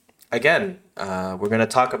 But again, we're gonna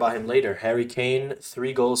talk about him later. Harry Kane,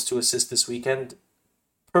 3 goals, 2 assists this weekend,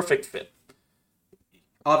 perfect fit.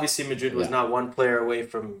 Obviously, Madrid was Yeah. not one player away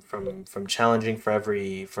from challenging for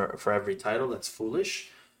every title. That's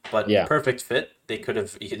foolish, but Yeah. perfect fit. They could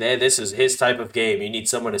have. This is his type of game. You need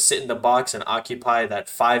someone to sit in the box and occupy that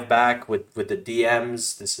five back with the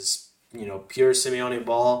DMs. This is pure Simeone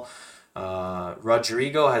ball.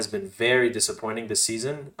 Rodrigo has been very disappointing this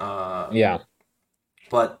season. Yeah.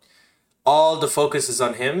 But all the focus is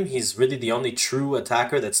on him. He's really the only true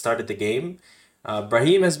attacker that started the game.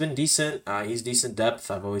 Brahim has been decent. He's decent depth.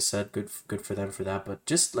 I've always said good for them for that. But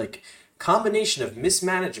just like combination of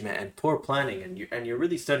mismanagement and poor planning, and you're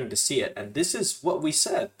really starting to see it. And this is what we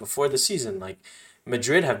said before the season. Like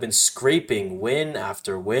Madrid have been scraping win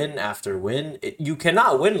after win after win. You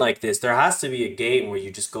cannot win like this. There has to be a game where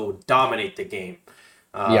you just go dominate the game.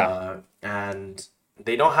 Yeah. And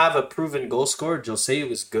they don't have a proven goal scorer. Jose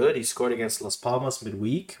was good. He scored against Las Palmas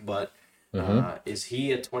midweek, but Mm-hmm. is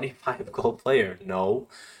he a 25 goal player? No.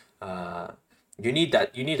 Uh, you need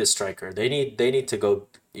that. You need a striker. They need to go.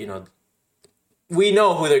 We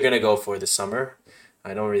know who they're gonna go for this summer.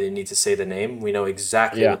 I don't really need to say the name. We know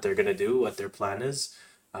exactly Yeah. what they're gonna do, what their plan is.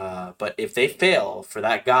 But if they fail for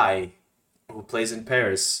that guy who plays in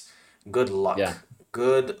Paris, good Yeah. luck.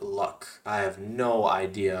 Good luck. I have no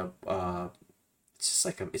idea. It's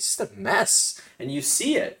just a mess, and you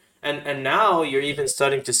see it. And now you're even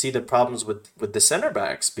starting to see the problems with the center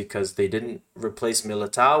backs because they didn't replace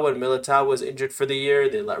Militao when Militao was injured for the year.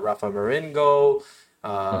 They let Rafa Marin go.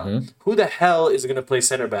 Mm-hmm. Who the hell is going to play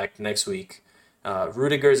center back next week?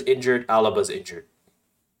 Rudiger's injured. Alaba's injured.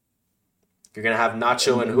 You're going to have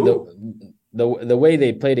Nacho and who? The way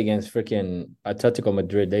they played against freaking Atletico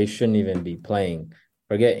Madrid, they shouldn't even be playing.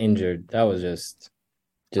 Forget injured. That was Oh,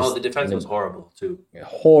 just the defense was horrible too.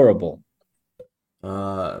 horrible.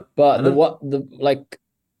 But And then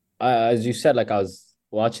as you said, like I was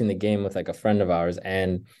watching the game with like a friend of ours,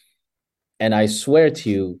 and I swear to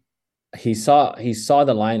you, he saw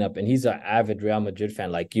the lineup, and he's an avid Real Madrid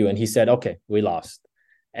fan like you, and he said, "Okay, we lost."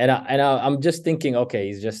 I'm just thinking, okay,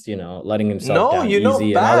 he's just letting himself no, down you know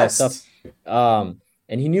easy and all that stuff. best.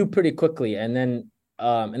 And he knew pretty quickly, and then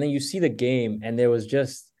you see the game, and it was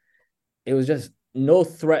just no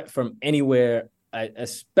threat from anywhere,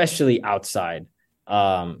 especially outside.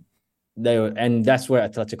 Um, and that's where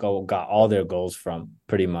Atletico got all their goals from,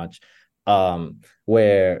 pretty much.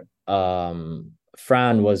 Where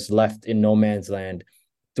Fran was left in no man's land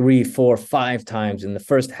 3, 4, 5 times in the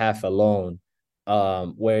first half alone,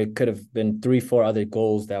 where it could have been 3, 4 other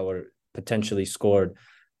goals that were potentially scored.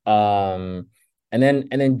 And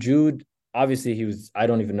then Jude, obviously he was, I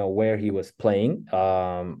don't even know where he was playing.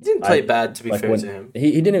 He didn't play I bad, to be like fair to when him.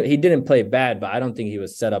 he didn't play bad, but I don't think he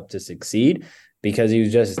was set up to succeed because he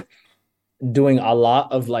was just doing a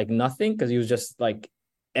lot of like nothing because he was just like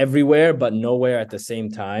everywhere but nowhere at the same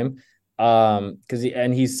time. Because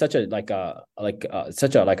he's such a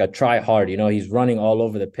such a like a try hard, he's running all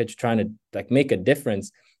over the pitch trying to like make a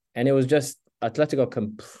difference. And it was just Atletico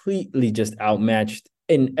completely just outmatched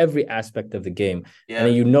in every aspect of the game. And Yeah.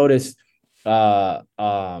 then you notice I'm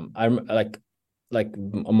like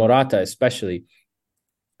Morata especially.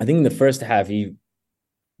 I think in the first half he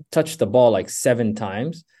touched the ball like 7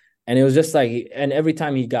 times. And it was just like, and every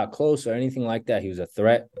time he got close or anything like that, he was a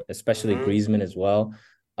threat, especially Hmm. Griezmann as well.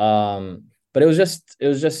 But it was just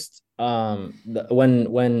when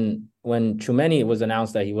Tchouameni was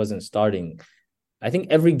announced that he wasn't starting, I think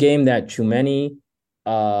every game that Tchouameni,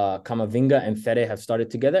 Camavinga, and Fede have started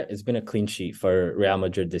together, it's been a clean sheet for Real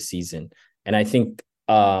Madrid this season. And I think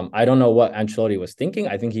I don't know what Ancelotti was thinking.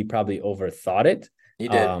 I think he probably overthought it. He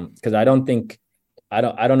did. Because I don't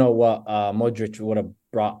know what Modric would have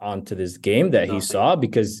brought onto this game that he Nothing. saw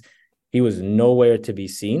because he was nowhere to be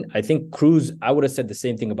seen. I think Cruz, I would have said the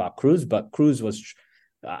same thing about Cruz, but Cruz was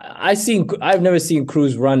I've never seen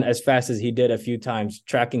Cruz run as fast as he did a few times,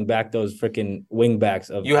 tracking back those freaking wing backs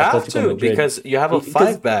of You have Atletico to Madrid. because you have a Because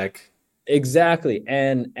five back. exactly,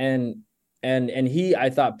 and he I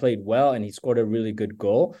thought played well, and he scored a really good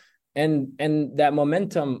goal, and that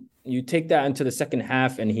momentum you take that into the second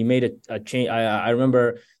half, and he made a change. I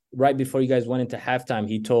remember right before you guys went into halftime,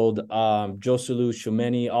 he told Joselu,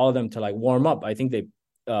 Tchouameni, all of them to like warm up. I think they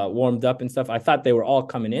warmed up and stuff. I thought they were all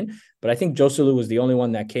coming in, but I think Joselu was the only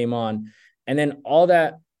one that came on. And then all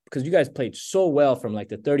that, because you guys played so well from like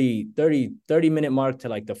the 30 minute mark to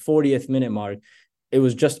like the 40th minute mark. It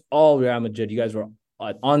was just all Real Madrid. You guys were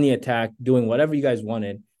on the attack, doing whatever you guys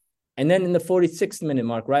wanted. And then in the 46th minute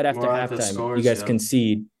mark, right after Morata halftime, you scores, guys yeah.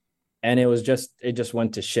 concede. And it just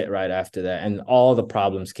went to shit right after that. And all the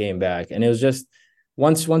problems came back. And it was just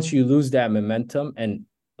once you lose that momentum, and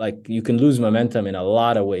like you can lose momentum in a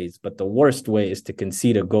lot of ways, but the worst way is to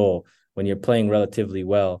concede a goal when you're playing relatively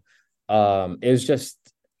well. It was just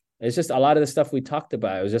it's just a lot of the stuff we talked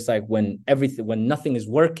about. It was just like when nothing is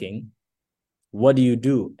working, what do you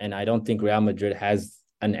do? And I don't think Real Madrid has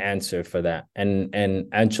an answer for that. And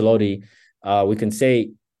Ancelotti, we can say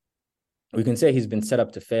he's been set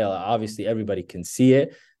up to fail. Obviously, everybody can see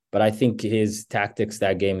it, but I think his tactics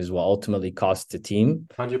that game is what ultimately cost the team.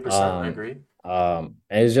 100%, I agree. And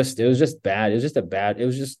it was just bad. It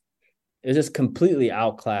was just completely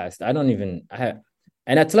outclassed.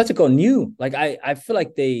 And Atletico knew. Like I feel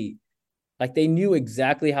like they knew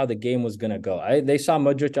exactly how the game was gonna go. They saw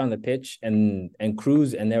Modric on the pitch and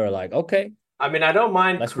Cruz, and they were like, okay, I mean, I don't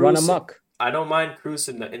mind let's run Cruz. amok. I don't mind Cruz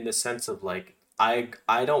in the sense of like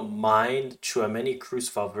I don't mind Chouameni, Cruz,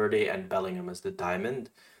 Valverde, and Bellingham as the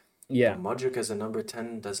diamond. Yeah. But Modric as a number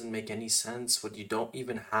 10 doesn't make any sense when you don't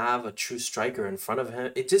even have a true striker in front of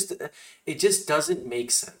him. It just doesn't make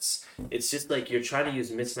sense. It's just like you're trying to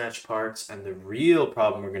use mismatched parts, and the real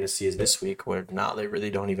problem we're gonna see is this week where now they really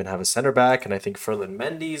don't even have a center back, and I think Ferland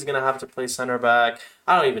Mendy is gonna have to play center back.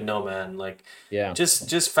 I don't even know, man. Like, Yeah.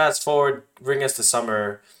 just fast forward, bring us to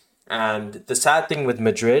summer. And the sad thing with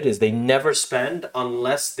Madrid is they never spend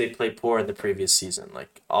unless they play poor in the previous season.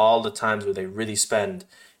 Like all the times where they really spend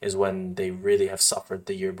is when they really have suffered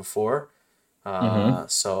the year before. Mm-hmm.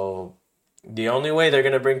 So the only way they're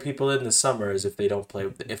gonna bring people in this summer is if they don't play.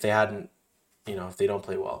 If they hadn't, if they don't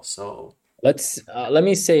play well. So Let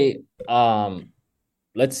me say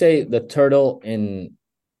let's say the turtle in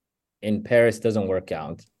Paris doesn't work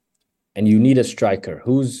out and you need a striker.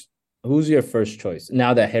 Who's your first choice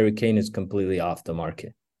now that Harry Kane is completely off the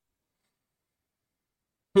market?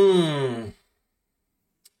 hmm,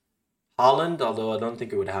 Holland. Although I don't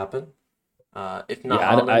think it would happen. If not Yeah,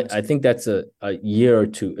 Holland, I think that's a year or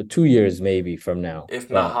two, 2 years maybe from now. if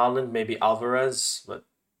not But Holland, maybe Alvarez, but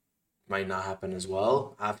might not happen as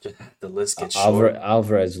well. After that, the list gets short.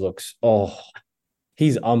 Alvarez looks,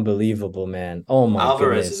 he's unbelievable, man. Oh my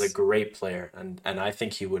Alvarez is a goodness. great player, and I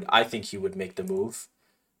think he would make the move.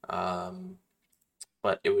 Um,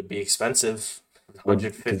 but it would be expensive. Would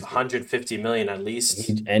because 150 million at least.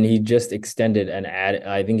 he just extended and added.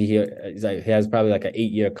 I think he has probably like an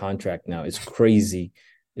 8-year contract now. It's crazy. I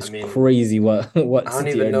It's mean, crazy what I don't City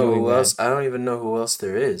even are know doing, who else. man. I don't even know who else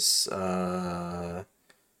there is.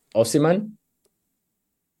 Osimhen?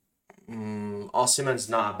 Osimhen's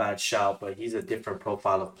not a bad shout, but he's a different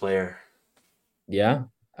profile of player. Yeah.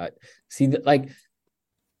 I see that like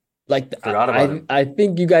Forgot about him. I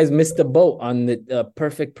think you guys missed the boat on the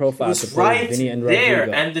perfect He profile to was play with right Vinny and there.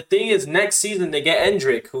 Rodrigo. And the thing is, next season they get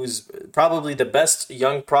Endrick, who's probably the best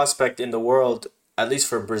young prospect in the world, at least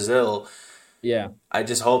for Brazil. Yeah. I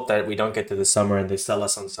just hope that we don't get to the summer and they sell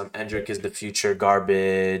us on some Endrick is the future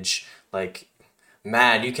garbage. Like,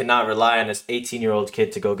 man, you cannot rely on this 18-year-old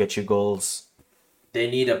kid to go get you goals. They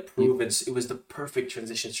need a proven. It was the perfect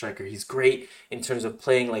transition striker. He's great in terms of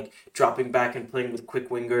playing, like dropping back and playing with quick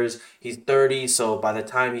wingers. He's 30, so by the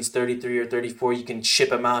time he's 33 or 34, you can ship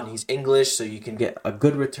him out and he's English, so you can get a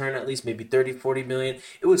good return, at least maybe 30, 40 million.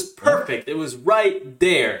 It was perfect. It was right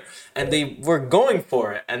there. And they were going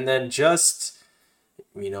for it. And then just,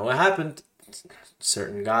 what happened?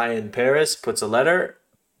 Certain guy in Paris puts a letter,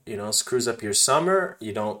 screws up your summer.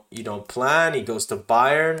 You don't plan. He goes to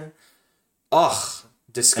Bayern. Ugh,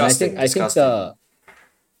 And disgusting, I think disgusting.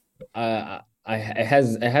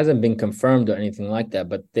 it hasn't been confirmed or anything like that,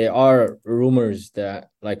 but there are rumors that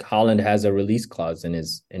like Holland has a release clause in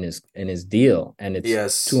his deal, and it's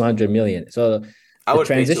Yes, 200 million. So I the would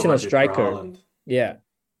pay transitional 200 for striker, Holland. yeah,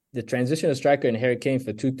 the transitional striker in Harry Kane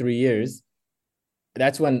for 2 3 years.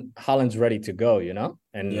 That's when Holland's ready to go, and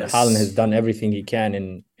Holland has Yes, done everything he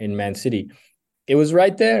can in Man City. It was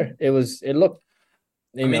right there. It looked,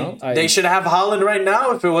 I mean they I should have Holland right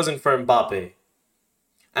now if it wasn't for Mbappe.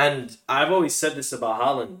 And I've always said this about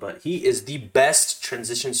Holland, but he is the best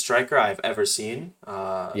transition striker I've ever seen.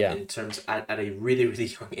 yeah. In terms at a really really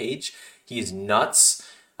young age, he's nuts.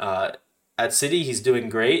 at City, he's doing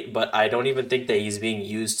great, but I don't even think that he's being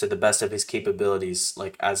used to the best of his capabilities.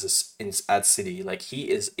 Like at City, like he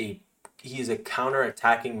is a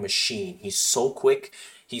counter-attacking machine. He's so quick.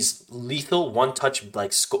 He's lethal, one touch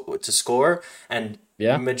like to score, and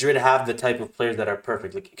Yeah. Madrid have the type of players that are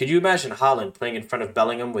perfect. Like, could you imagine Haaland playing in front of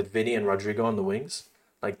Bellingham with Vinny and Rodrigo on the wings?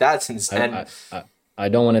 Like that's I insane. I I, I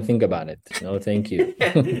don't want to think about it. No, thank you.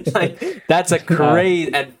 Like that's a Uh,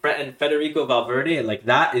 crazy and Federico Valverde, like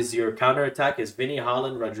that is your counterattack is Vinny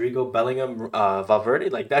Haaland, Rodrigo, Bellingham, Valverde.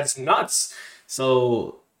 Like that's nuts. So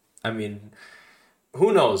I mean,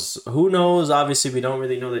 who knows? Who knows? Obviously, we don't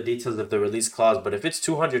really know the details of the release clause, but if it's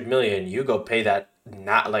 200 million, you go pay that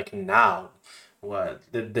not like now. What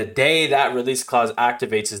the day that release clause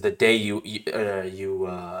activates is the day you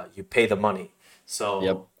pay the money. yep.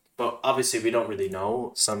 So, but obviously we don't really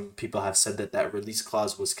know. Some people have said that that release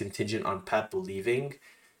clause was contingent on Pep leaving.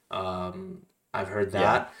 I've heard Yeah.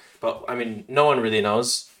 that, but I mean, no one really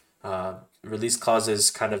knows. Release clauses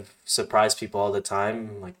kind of surprise people all the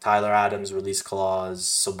time, like Tyler Adams' release clause,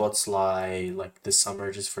 Sobotlai, like this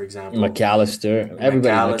summer, just for example, McAllister, everybody.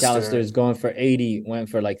 McAllister McAllister, is going for 80, went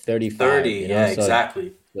for like 35, 30, you know? yeah,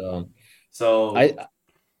 exactly. So I,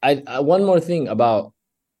 So one more thing about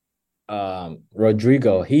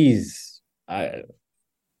Rodrigo. He's I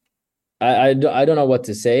don't know what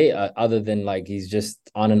to say other than like he's just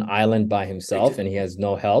on an island by himself and he has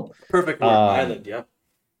no help. perfect word, Um, island, yeah.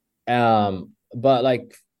 but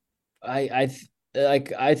like I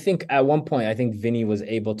think at one point I think Vinny was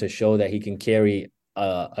able to show that he can carry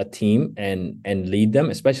a team and lead them,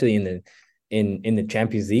 especially in the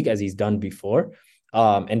Champions League as he's done before.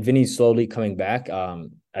 And Vinny's slowly coming back.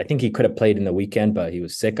 I think he could have played in the weekend, but he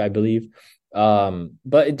was sick, I believe.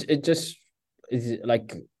 But it just is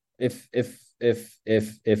like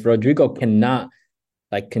if Rodrigo cannot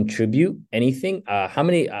like contribute anything, how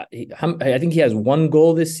many? I think he has one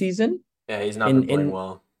goal this season Yeah, he's not been playing in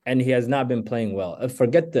well. and he has not been playing well.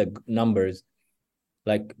 Forget the numbers.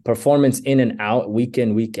 Like performance in and out, week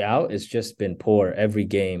in, week out, it's just been poor every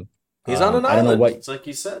game. He's on an I don't know island. what. It's like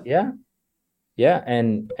you said. Yeah, yeah,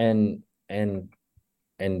 and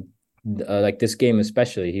like this game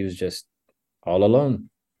especially, he was just all alone.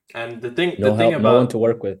 And No help, no one to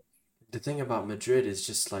work with. the thing about Madrid is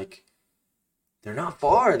just like they're not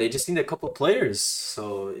far. They just need a couple players.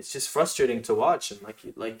 So it's just frustrating to watch. And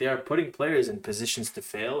like they are putting players in positions to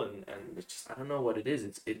fail. And it's just I don't know what it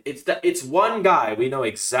is. It's one guy. We know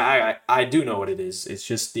exact. I do know what it is. It's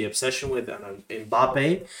just the obsession with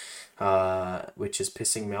Mbappe, which is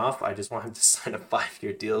pissing me off. I just want him to sign a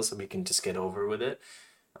 5-year deal so we can just get over with it.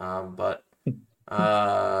 But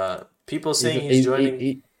people He's saying he's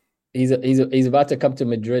joining. he's about to come to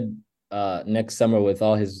Madrid next summer with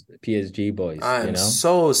all his PSG boys. I'm You know,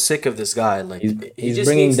 so sick of this guy. Like he he's just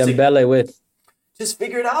bringing needs to Dembele with. just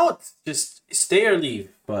figure it out. Just stay or leave.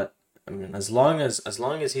 But I mean, as long as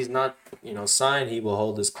he's not signed, he will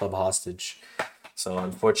hold his club hostage. So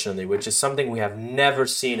unfortunately, which is something we have never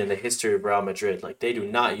seen in the history of Real Madrid. Like they do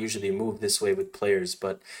not usually move this way with players.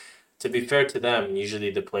 But to be fair to them,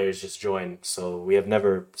 usually the players just join. So we have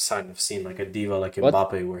never seen like a diva like What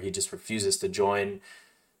Mbappe where he just refuses to join.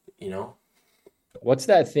 You know, what's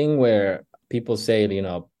that thing where people say,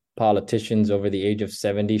 politicians over the age of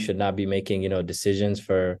 70 should not be making, decisions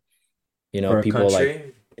for, for a people like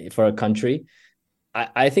country. for a country.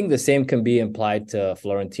 I think the same can be implied to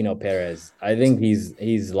Florentino Perez. I think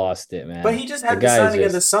he's lost it, But man. he just The had the guy is signing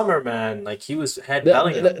of the just summer, man. Like he was head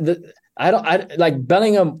Bellingham. I like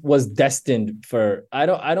Bellingham was destined for I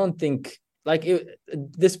don't think like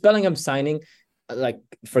this Bellingham signing, like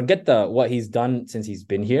forget what he's done since he's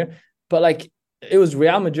been here, but like it was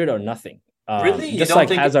Real Madrid or nothing. Really? You Just don't like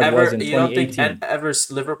think Hazard was ever? in You don't think 2018. ever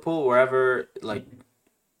Liverpool, wherever it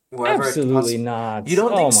Absolutely not. You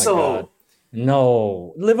don't Oh think my God. so?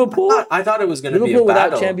 No. I thought Liverpool? I thought it was gonna be a Liverpool without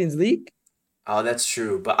battle. Champions League? Oh, that's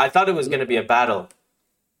true. But I thought it was gonna be a battle.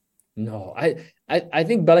 No, I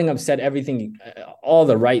think Bellingham said everything, all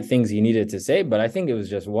the right things he needed to say, but I think it was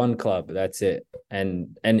just one club. That's it.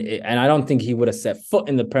 And I don't think he would have set foot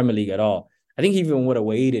in the Premier League at all. I think he even would have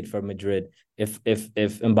waited for Madrid if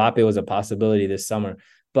Mbappe was a possibility this summer.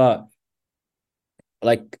 But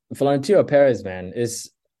like Florentino Perez, man, is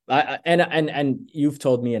and you've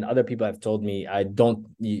told me and other people have told me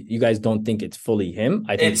you guys don't think it's fully him.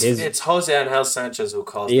 I think his It's Jose Angel Sanchez who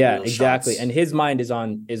calls the yeah, real exactly. And shots. his mind is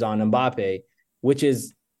on Mbappe, which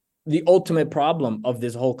is the ultimate problem of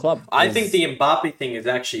this whole club. I think Is the Mbappe thing is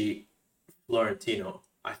actually Florentino.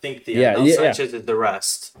 I think the yeah, Angel yeah, yeah. Sanchez is the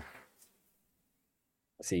rest.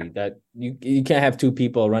 See that you can't have two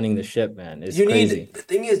people running the ship, man. It's You need crazy. the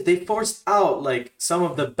thing is they forced out like some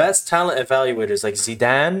of the best talent evaluators, like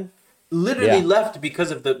Zidane, literally Yeah. left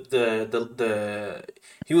because of the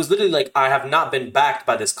he was literally like, I have not been backed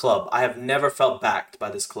by this club. I have never felt backed by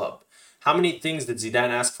this club. How many things did Zidane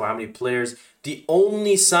ask for? How many players? The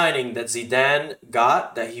only signing that Zidane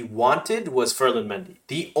got that he wanted was Ferland Mendy.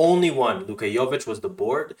 The only one. Luka Jovic was the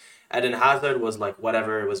board. Eden Hazard was like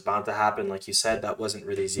whatever, it was bound to happen. Like you said, that wasn't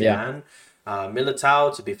really Yeah. Zidane.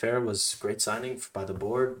 Militao, to be fair, was great signing by the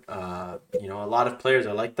board. A lot of players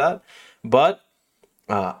are like that. But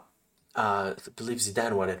uh, I believe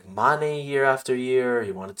Zidane wanted Mane year after year.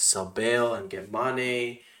 He wanted to sell Bale and get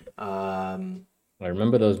Mane. Um, I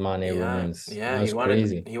remember those Mane yeah, rumors. That yeah, he was wanted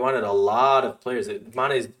crazy. he wanted a lot of players.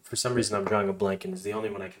 Mane's, for some reason, I'm drawing a blank, and is the only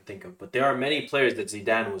one I can think of. But there are many players that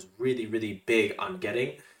Zidane was really, really big on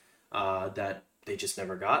getting, that they just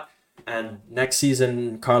never got. And next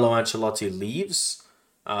season, Carlo Ancelotti leaves.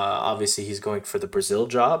 Obviously, he's going for the Brazil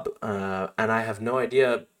job, and I have no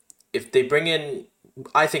idea if they bring in.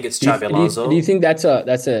 I think it's Xabi Do you Alonso. think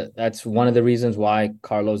that's one of the reasons why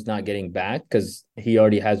Carlo's not getting back because he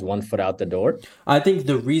already has one foot out the door? I think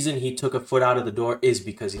the reason he took a foot out of the door is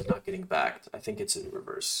because he's not getting backed. I think it's in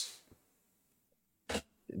reverse.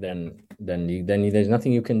 There's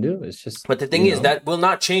nothing you can do. It's just But the thing you is, know. that will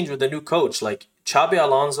not change with the new coach. Like Xabi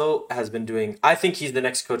Alonso has been doing. I think he's the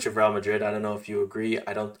next coach of Real Madrid. I don't know if you agree.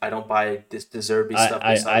 I don't. I don't buy this Derby stuff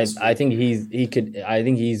they saw this I week. think he could. I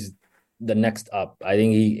think he's the next up. I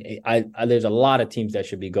think there's a lot of teams that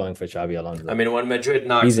should be going for Xabi I Alonso. mean, when Madrid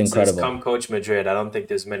knocks He's and says, incredible. "Come coach Madrid," I don't think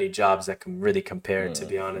there's many jobs that can really compare. To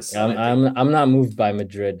be honest, so I'm not moved by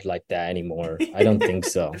Madrid like that anymore. I don't think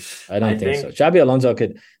so. I I don't think so. think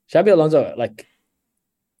Xabi Alonso like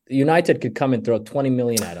United could come and throw 20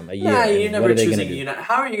 million at him a year, nah, you're and what never are they gonna choosing do? United.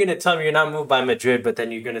 How are you gonna tell me you're not moved by Madrid, but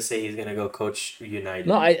then you're gonna say he's gonna go coach No,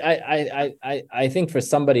 United? I think for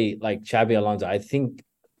somebody like Xabi Alonso, I think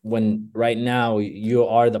when right now you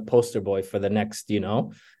are the poster boy for the next,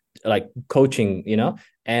 like coaching,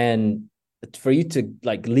 and for you to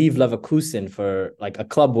like leave Leverkusen for like a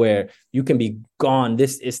club where you can be gone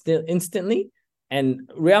this is still instantly,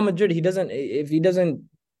 and Real Madrid, if he doesn't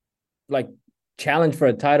like challenge for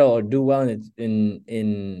a title or do well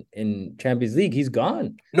in Champions League, he's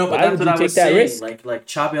gone. No, but Why that's would what you I take was that saying. risk? Like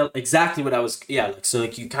Xabi, exactly what I was. Yeah, like so,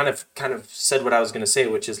 like you kind of said what I was gonna say,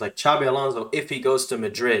 which is like Xabi Alonso, if he goes to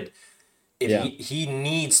Madrid, if Yeah. he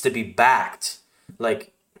needs to be backed,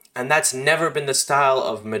 like, and that's never been the style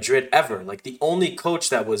of Madrid ever. Like the only coach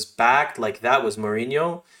that was backed like that was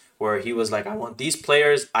Mourinho, where he was like, I want these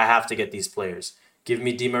players, I have to get these players. Give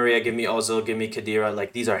me Di Maria, give me Ozil, give me Khedira.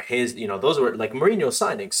 Like these are his, those were like Mourinho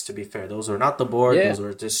signings. To be fair, those were not the board; Yeah. those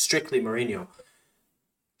were just strictly Mourinho.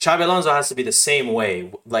 Xabi Alonso has to be the same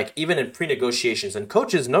way, like even in pre-negotiations. And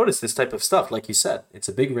coaches notice this type of stuff, like you said. It's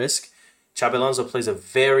a big risk. Xabi Alonso plays a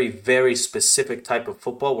very, very specific type of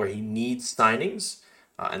football where he needs signings,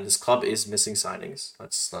 and this club is missing signings.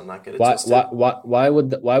 Let's not get it twisted. Why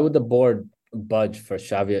would the board budge for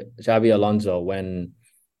Xabi Alonso when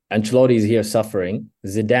Ancelotti is here suffering?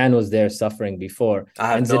 Zidane was there suffering before,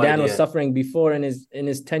 I and have no Zidane was idea. suffering before in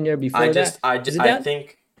his tenure before that. I Zidane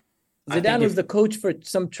think, Zidane was if the coach for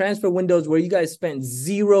some transfer windows where you guys spent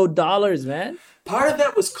 $0, man. part of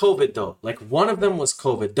that was COVID though. Like one of them was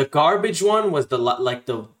COVID. The garbage one was like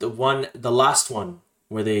the last one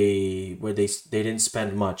where they didn't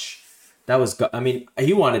spend much. That was I mean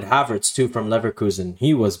he wanted Havertz too from Leverkusen.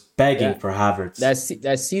 He was begging Yeah, for Havertz.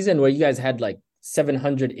 that season where you guys had like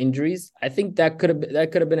 700 injuries. I think that could have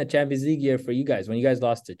been a Champions League year for you guys when you guys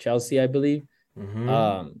lost to Chelsea, I believe.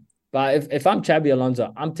 Mm-hmm. But if I'm Xabi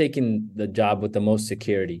Alonso, I'm taking the job with the most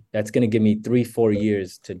security. That's going to give me 3-4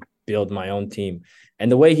 years to build my own team. And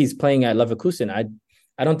the way he's playing at Leverkusen,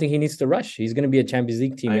 I don't think he needs to rush. He's going to be a Champions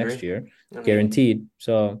League team I next agree. year, I mean, guaranteed.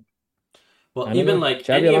 So well, I don't even know. like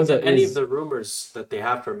Xabi Alonso any of is the rumors that they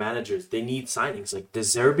have for managers, they need signings. Like De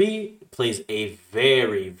Zerbi plays a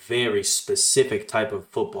very, very specific type of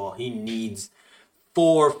football. He needs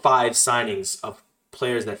 4 or 5 signings of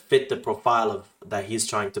players that fit the profile of that he's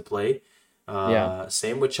trying to play. yeah.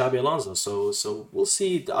 Same with Xabi Alonso. So we'll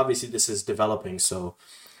see. Obviously, this is developing. So,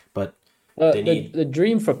 but they need. The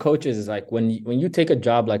dream for coaches is like when you take a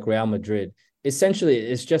job like Real Madrid, essentially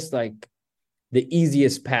it's just like the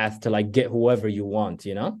easiest path to like get whoever you want.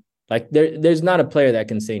 Like there's not a player that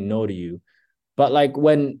can say no to you. But like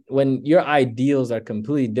when your ideals are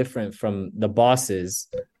completely different from the bosses,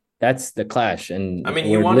 that's the clash. I And mean,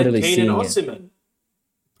 he we're wanted literally Kane and seeing it. Osimhen.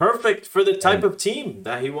 Perfect for the type And of team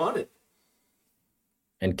that he wanted.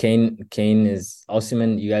 and Kane is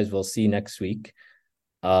Osimhen, you guys will see next week.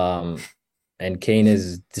 Um, and Kane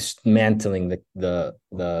is dismantling the The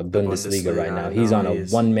Bundesliga right Bundesliga, now. I He's know on a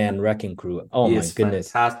one-man wrecking crew. Oh he my is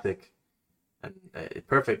goodness. fantastic. And,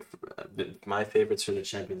 perfect. My favorites for the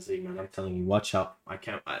Champions League, man. I'm telling you, watch out. I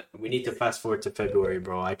can't. We need to fast forward to February,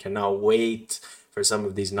 bro. I cannot wait for some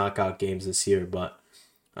of these knockout games this year. But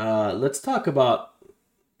let's talk about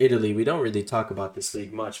Italy. We don't really talk about this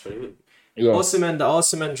league much, but Yeah. The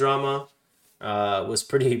Osimhen drama was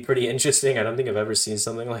pretty interesting. I don't think I've ever seen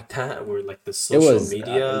something like that, where like the It social was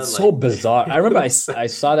media, so like bizarre. I remember was, I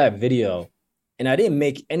saw that video and I didn't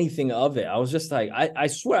make anything of it. I was just like, I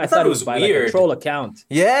swear I I thought thought it it was was by like a weird. troll account.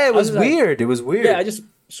 Yeah, it I was was just like, weird. It was yeah, I weird. just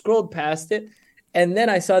scrolled past it. And then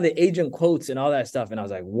I saw the agent quotes and all that stuff. And I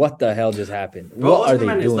was like, what the hell just happened? Bro, What are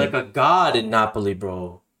they Osimhen is like doing? a god in Napoli,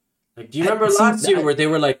 bro. Like, do you remember See, last year where they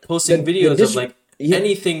were like posting the videos of dis like yeah,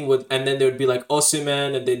 anything with, and then there would be like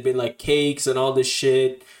Osimhen, and they'd be like cakes and all this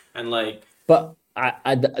shit, and like, but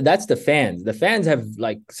that's the fans. The fans have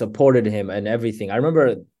like supported him and everything. I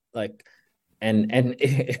remember like and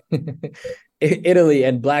Italy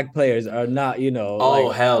and black players are not, oh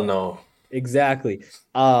like hell no, exactly.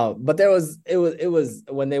 But it was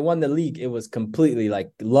when they won the league, it was completely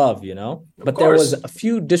like love, of But there was course. a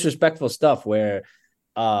few disrespectful stuff where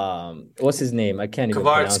what's his name? I can't even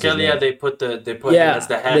pronounce his Kvaratskhelia, name. they put him as Yeah,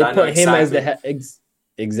 the head. they I know put him as the exactly, head.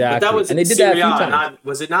 but that Exactly. was And they did that a Syria, few times. not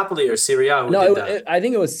was it Napoli or Syria who No, did that? I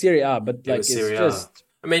think it was Syria, but It like was it's Syria. just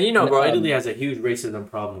I mean, you know, bro, Italy um has a huge racism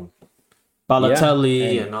problem. yeah,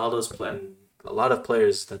 Balotelli and and all those a lot of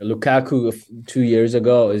players that, Lukaku 2 years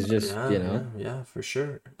ago is just, yeah, for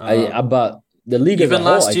sure. I but the league as a Even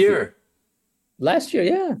whole, last I feel year. last year,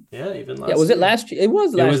 yeah. Yeah, even Yeah, last was it year. last year? It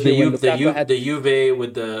was It was last year when Lukaku had The Juve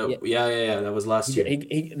with yeah, the, yeah, that was last year.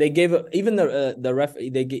 they gave even the ref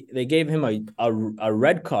they gave him a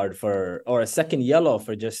red card for or a second yellow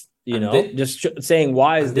for just, And they saying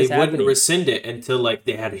why is and they this wouldn't happening? rescind it until like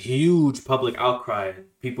they had a huge public outcry, and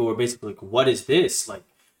people were basically like, "What is this?"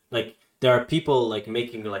 Like there are people like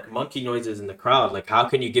making like monkey noises in the crowd. Like, how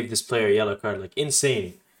can you give this player a yellow card? Like,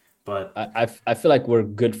 insane. But I feel like we're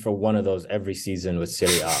good for one of those every season with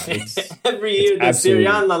Serie A. every It's year, the Serie A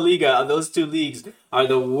absolutely and La Liga, those two leagues are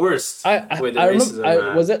the worst with the I remember racism,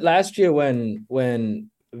 man. was it last year when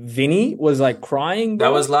Vinny was like crying, That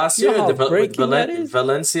was bro? last You know year how with breaking that is?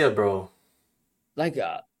 Valencia, bro. Like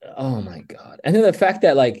oh my God. And then the fact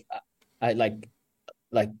that like I like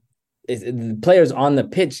the players on the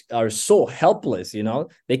pitch are so helpless,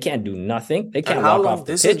 they can't do nothing. They And can't how walk long off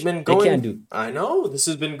the this has pitch. been They can't going? do I know this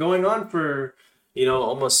has been going on for,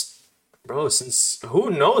 almost, bro, since who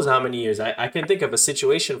knows how many years. I can think of a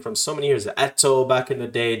situation from so many years. Eto back in the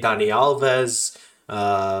day, Dani Alves.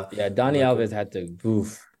 Yeah, Dani Like, Alves had to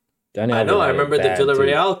oof. Dani I know. Alves I had it remember the bad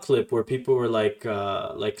too. Villarreal clip where people were like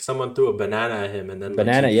someone threw a banana at him, and then like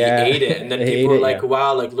Banana, he yeah. ate it, and then They people ate were it, like, yeah.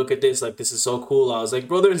 "Wow, like look at this, like this is so cool." I was like,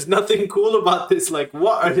 "Bro, there's nothing cool about this. Like,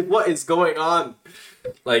 what is going on?"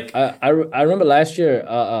 Like I remember last year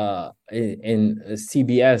in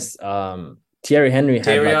CBS Thierry Henry had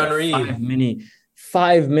Thierry like a Henry.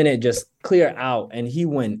 5 minute just clear out and he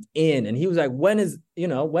went in and he was like when is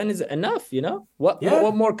it enough, what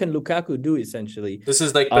Yeah, more can Lukaku do essentially. this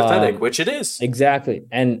is like pathetic, um which it is. exactly,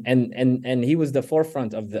 and he was the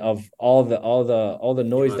forefront of all the He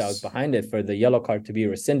noise that was was. behind it for the yellow card to be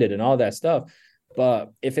rescinded and all that stuff.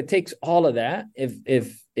 But if it takes all of that,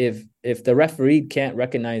 if the referee can't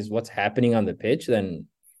recognize what's happening on the pitch, then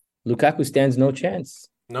Lukaku stands no chance.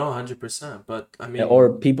 No, 100%. But I mean,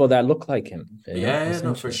 Or people that look like him, yeah,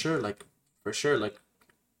 no, for essentially. sure. Like, for sure, like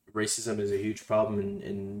racism is a huge problem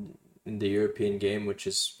in the European game, which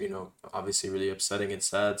is, obviously really upsetting and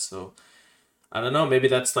sad. So I don't know. Maybe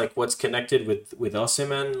that's like what's connected with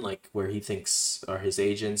Osimhen, like where he thinks, or his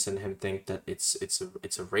agents and him think that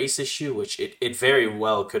it's a race issue, which it very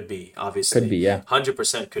well could be. Could Obviously, be, yeah.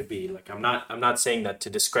 100% could be. Like I'm not saying that to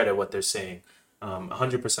discredit what they're saying.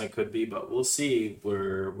 100% could be, but we'll see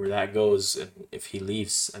where that goes, and if he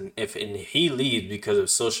leaves, and if he leaves because of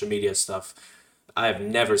social media stuff. I have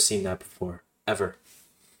never seen that before, ever.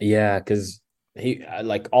 Yeah, because he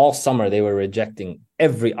like all summer they were rejecting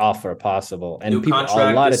every offer possible, and New a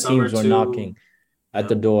contract lot this of summer teams were too. knocking at Yeah,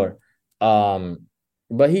 the door.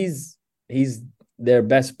 But he's their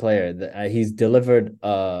best player. He's delivered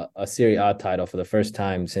a Serie A title for the first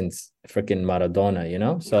time since freaking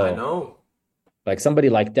Maradona. I So know. like somebody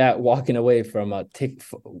like that walking away from a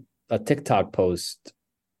TikTok post,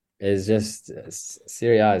 It's just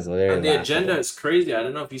Serie A is very And the agenda laughable. is crazy. I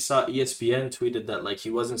don't know if you saw ESPN tweeted that like he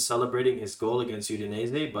wasn't celebrating his goal against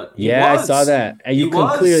Udinese, but he Yeah, I saw was. that, and He you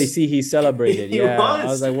can clearly was. see he celebrated. He Yeah, I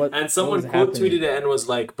was was. like, And what was someone quote tweeted happening? it and was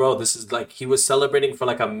like, "Bro, this is like he was celebrating for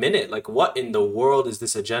like a minute. Like what in the world is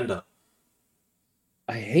this agenda?"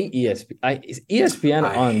 I hate ESPN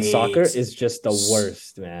I on soccer hate is just the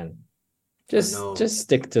worst, man. I Just know.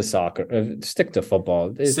 stick to soccer, stick to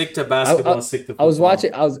football. Stick to I, I basketball, stick to I was football.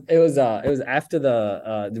 watching. It was after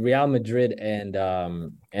the Real Madrid and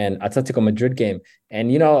Atletico Madrid game,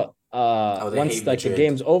 and Oh, they once hate like the Madrid.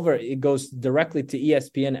 game's over, it goes directly to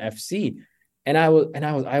ESPN FC, and I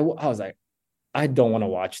was like, I don't want to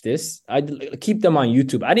watch this. I keep them on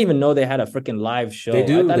YouTube. I didn't even know they had a freaking live They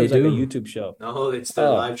show. I do, thought it they was like a do. YouTube show. No, it's their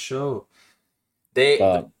Oh, live show. They,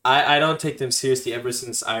 but I don't take them seriously ever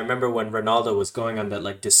since I remember when Ronaldo was going on that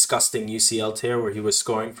like disgusting UCL tear where he was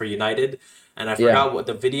scoring for United, and I yeah, forgot what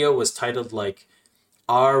the video was titled like.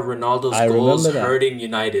 Are Ronaldo's I goals remember that. hurting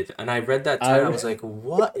United? And I read that title, I I was like,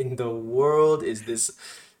 what in the world is this?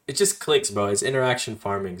 It just clicks, bro. It's interaction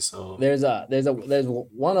farming. So there's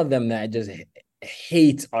one of them that just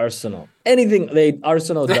hates Arsenal. Anything they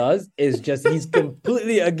Arsenal does is just he's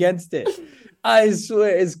completely against it. I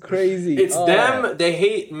swear it's crazy. it's Oh them. They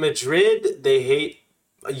hate Madrid. They hate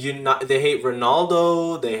They hate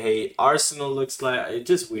Ronaldo. They hate Arsenal. Looks like it's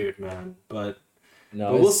just weird, man.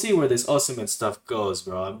 no, But we'll it's see where this Osimhen stuff goes,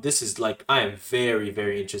 bro. This is like I am very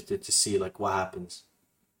very interested to see like what happens.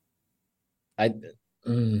 I.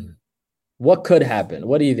 mm, what could happen?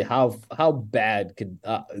 What do you how bad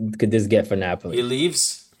could this get for He Napoli?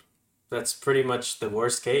 leaves. That's pretty much the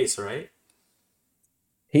worst case, right?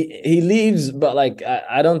 He leaves, but like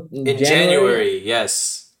I don't In January. January,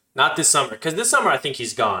 yes. Not this summer, because this summer I think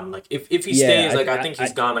he's gone. Like if he Yeah, stays, like I think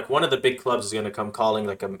he's gone. Like one of the big clubs is gonna come calling.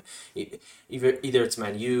 Like either it's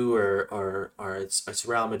Man U or it's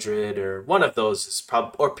Real Madrid or one of those is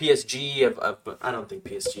probably or PSG. But I don't think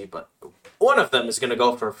PSG, but one of them is gonna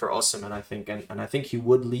go for Osimhen. I think, and I think he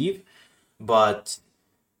would leave, but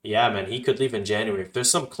yeah, man, he could leave in January. If there's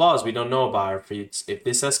some clause we don't know about, if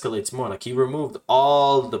this escalates more, like he removed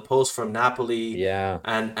all the posts from Napoli, yeah.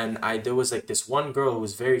 and I there was like this one girl who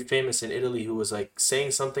was very famous in Italy who was like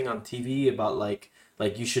saying something on TV about like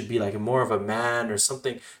you should be like more of a man or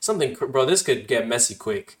something. Bro, this could get messy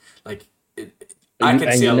quick. Like I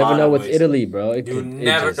can see You a never lot know of with ways. Italy, bro. You It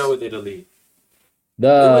never know just with Italy.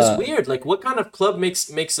 It was the weird. Like, what kind of club makes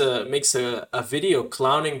a video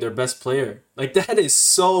clowning their best player? Like, that is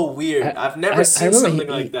so weird. I've never I seen remember something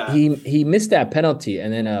like that. he missed that penalty,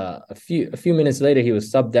 and then a few minutes later he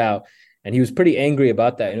was subbed out, and he was pretty angry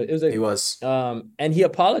about that. And it was He was. and he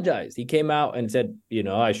apologized. He came out and said,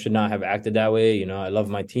 I should not have acted that way. I love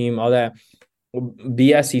my team, all that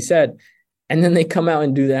BS he said, and then they come out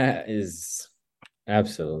and do that is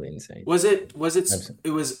absolutely insane. It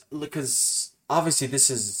Absolutely. was because obviously this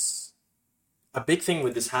is a big thing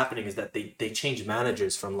with this happening is that they changed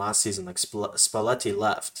managers from last season. Like Spalletti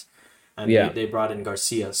left, and Yeah, they brought in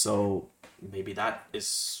Garcia. So maybe that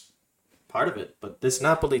is part of it. But this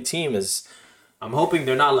Napoli team is. I'm hoping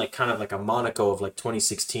they're not like kind of like a Monaco of like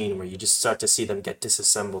 2016 where you just start to see them get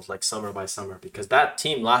disassembled like summer by summer because that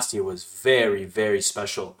team last year was very very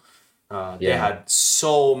special. They yeah. had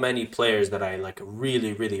so many players that I like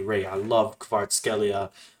really really rate. I love Kvaratskhelia,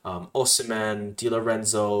 Osimhen, Di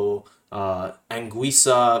Lorenzo,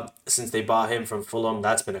 Anguissa. Since they bought him from Fulham,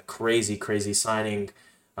 that's been a crazy crazy signing.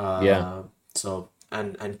 Yeah. So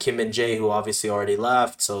and Kim and Jay, who obviously already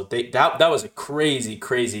left. So that was a crazy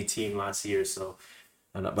crazy team last year. So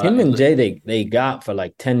Him and Jay, they got for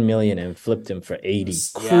like 10 million and flipped him for 80.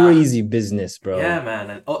 yeah. Crazy business, Yeah, bro. man,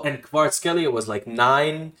 and Kvaratskhelia was like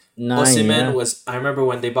 9. Nine, Osimhen yeah. was. I remember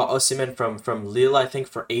when they bought Osimhen from Lille, I think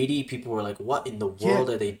for 80. People were like, "What in the Yeah. world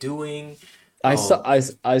are they doing?" I saw Oh,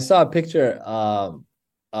 I saw a picture.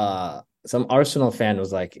 Some Arsenal fan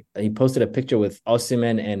was like, he posted a picture with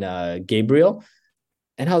Osimhen and Gabriel,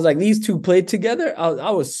 and I was like, these two played together.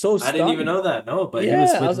 I was so I didn't even stunned. know that. No, but he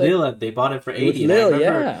was Yeah, I with was like, Lille. And they bought him for with 80, and Lil,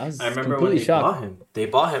 yeah, I I was remember when completely they shocked. bought him. They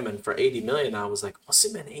bought him and for 80 million. I was like,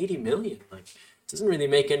 Osimhen 80 million. Like, it doesn't really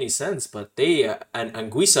make any sense. But they and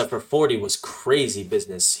Anguissa for 40 was crazy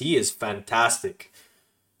business. He is fantastic.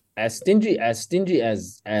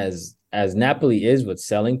 As Napoli is with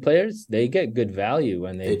selling players, they get good value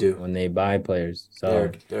They do. when they buy players.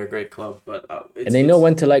 They're So they're a great club, but and it's they know it's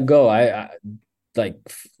when to let go. Like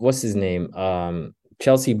what's his name?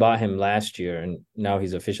 Chelsea bought him last year, and now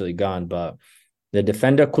he's officially gone. But the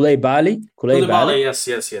defender Koulibaly. Koulibaly. Yes,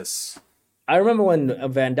 yes, yes. I remember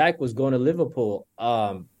when Van Dijk was going to Liverpool.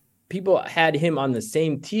 people had him on the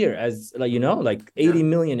same tier as like, like 80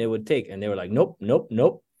 million it would take. And they were like, nope, nope,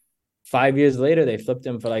 nope. 5 years later, they flipped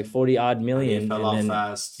him for like 40 odd And he million. fell And off then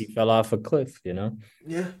fast. he fell off a cliff. Yeah,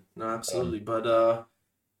 no, absolutely. Um, But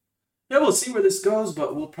yeah, we'll see where this goes,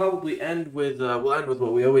 but we'll probably end with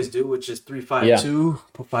what we always do, which is 3-5-2.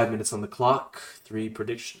 Put 5 minutes on the clock, 3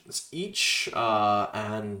 predictions each,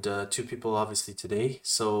 and two people obviously today.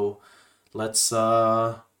 So let's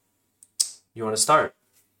you want to start?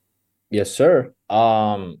 yes, sir.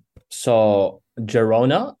 So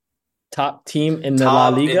Girona, top team in the La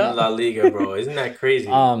Top in Liga. La Liga, bro. Isn't that crazy?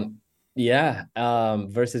 Yeah.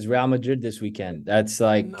 Versus Real Madrid this weekend. That's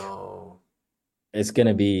like No. it's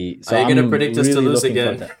gonna be. Are So you gonna I'm predict us to really lose looking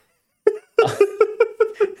forward again? to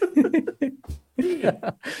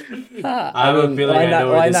I have a feeling why I not? know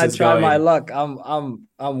where Why this not is try my going. luck?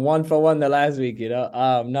 I'm 1 for 1 the last week.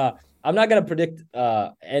 No, I'm not gonna predict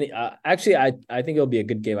any. Actually, I think it'll be a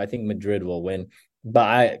good game. I think Madrid will win,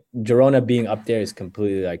 but Girona being up there is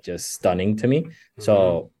completely like just stunning to me. Mm-hmm.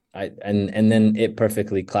 So and then it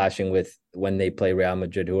perfectly clashing with when they play Real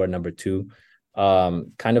Madrid, who are number two.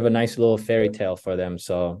 Kind of a nice little fairy tale for them.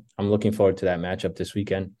 So I'm looking forward to that matchup this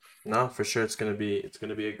weekend. No, for sure, it's gonna be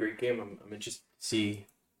a great game. I'm interested to see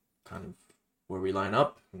kind of where we line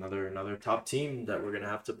up. Another top team that we're gonna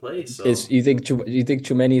have to play. Is So you think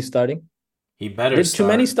Chumeni is starting? he better Did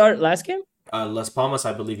Chumeni start. start last game? Las Palmas,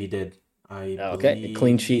 I believe he did. I Okay, a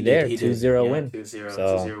clean believe he sheet did. there, He two did. zero Yeah, win. 2-0,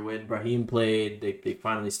 So 2-0 win. Brahim played. They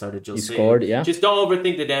finally started he Jose. scored, yeah. Just don't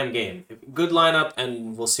overthink the damn game. Good lineup,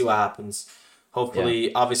 and we'll see what happens. Yeah.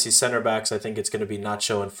 Hopefully, obviously, center backs, I think it's going to be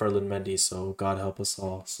Nacho and Ferland Mendy, so God help us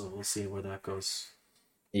all. So we'll see where that goes.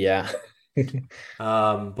 Yeah.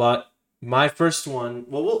 But my first one,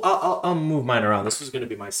 well, I'll move mine around. This was going to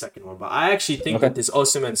be my second one, but I actually think Okay. that this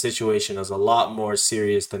Osimhen situation is a lot more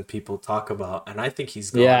serious than people talk about, and I think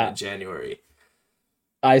he's gone in Yeah. January.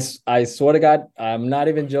 I swear to God, I'm not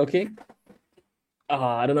even joking.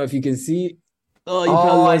 I don't know if you can see. Oh, you Oh,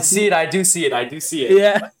 probably I don't see see. it. I do see it. I do see it.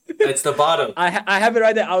 Yeah. It's the bottom. I have it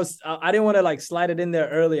right there. I didn't want to like slide it in there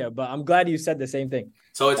earlier, but I'm glad you said the same thing.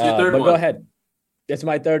 So it's your third But go one. ahead. It's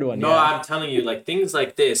my third one. No, Yeah. I'm telling you, like things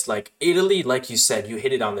like this, like Italy, like you said, you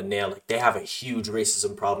hit it on the nail. Like they have a huge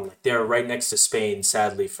racism problem. Like they're right next to Spain,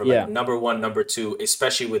 sadly, for like Yeah. number one, number two,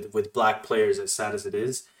 especially with black players, as sad as it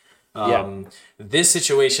is. Yeah. This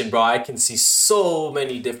situation, bro, I can see so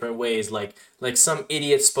many different ways. Like some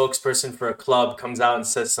idiot spokesperson for a club comes out and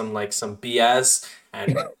says some BS,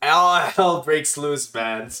 and all hell breaks loose,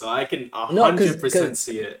 man. So I can a No, hundred percent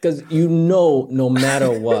see it. because no matter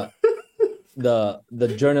what,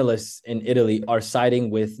 the journalists in Italy are siding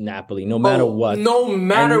with Napoli, no matter Oh, what. no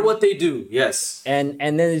matter And what they do, yes. and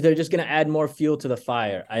then they're just gonna add more fuel to the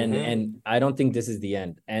fire. And Mm-hmm. and I don't think this is the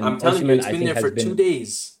end. I'm And telling you, Osimhen, it's I been think, there has for two been,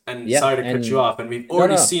 days. And yeah, sorry to cut you and off. And we've no,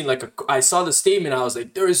 already no, seen I saw the statement. I was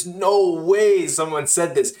like, there is no way someone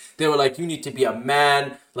said this. They were like, you need to be a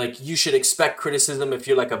man. Like you should expect criticism if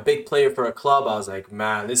you're like a big player for a club. I was like,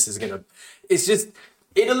 man, this is gonna. It's just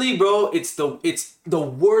Italy, bro. It's the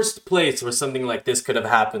worst place where something like this could have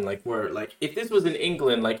happened. Like where like if this was in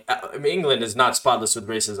England, like I mean, England is not spotless with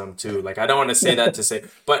racism too. Like I don't want to say that to say,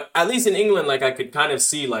 but at least in England, like I could kind of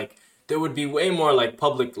see like there would be way more like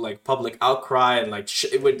public outcry and like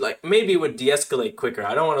it would like maybe it would de-escalate quicker.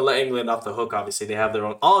 I don't want to let England off the hook. Obviously, they have their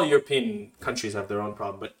own. All European countries have their own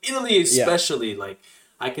problem, but Italy yeah. especially like.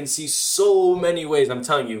 I can see so many ways. I'm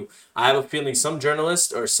telling you, I have a feeling some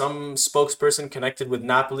journalist or some spokesperson connected with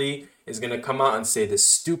Napoli is gonna come out and say the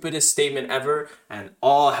stupidest statement ever, and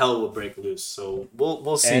all hell will break loose. So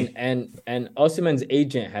we'll see. And Osimhen's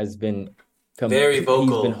agent has been Very he's been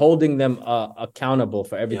vocal. holding them accountable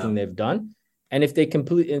for Yeah. everything they've done. And if they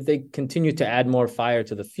continue to add more fire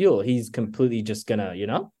to the fuel, he's completely just gonna, he's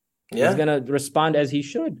Yeah. gonna respond as he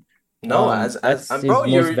should. No, as That's bro, his most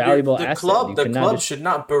you're valuable the asset. club. You The cannot club just, should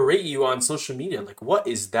not berate you on social media. Like, what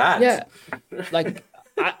is that? yeah, like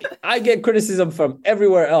I get criticism from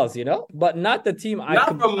everywhere else, but not the team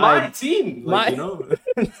Not from my I team. Like, my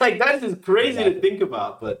like that is crazy to exactly think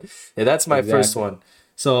about. But yeah, that's my first exactly. one.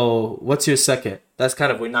 So what's your second? That's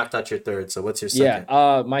kind of we knocked out your third. So what's your Yeah.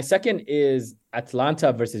 second? My second is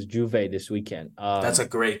Atlanta versus Juve this weekend. That's a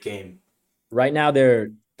great game. Right now they're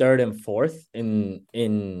third and fourth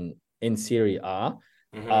in Serie A.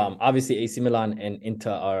 Mm-hmm. Obviously AC Milan and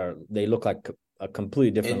Inter they look like a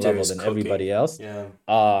completely different Inter level is than cooking. everybody else. Yeah.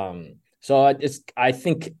 So I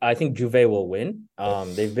think Juve will win.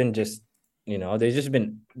 They've been just they've just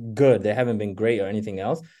been good. They haven't been great or anything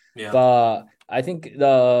else. Yeah. But I think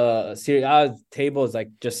the Serie A table is like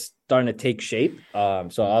just starting to take shape.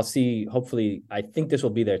 So I'll see. Hopefully, I think this will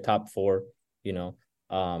be their top four. You know,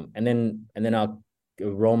 And then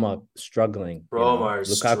Roma struggling. Roma are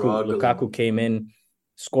struggling. Lukaku came in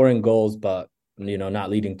scoring goals, but not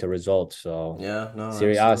leading to results. So Yeah, no,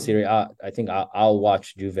 absolutely. Serie A. I think I'll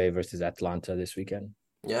watch Juve versus Atlanta this weekend.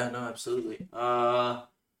 Yeah, no, absolutely.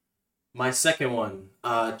 My second one.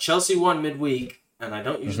 Chelsea won midweek, and I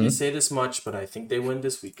don't usually Mm-hmm. say this much, but I think they win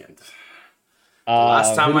this weekend. The last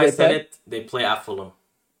Who time do I they said play? it, they play at Fulham.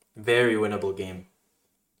 Very winnable game.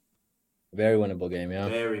 Very winnable game, yeah.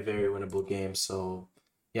 Very, very winnable game. So,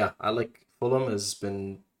 yeah, I like Fulham has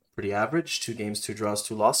been pretty average. 2 games, 2 draws,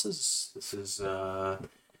 2 losses. This is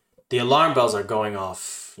the alarm bells are going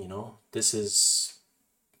off. This is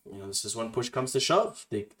when push comes to shove.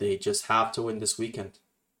 They just have to win this weekend.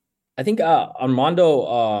 I think Armando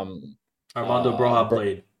Armando Broja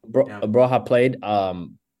played. Yeah. Broja played.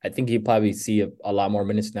 I think he'll probably see a lot more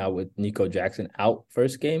minutes now with Nico Jackson out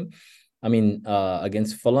first game. I mean,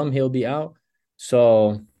 against Fulham, he'll be out.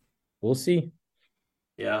 So we'll see.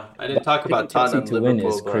 Yeah, I didn't But talk about picking Chelsea Tottenham, to win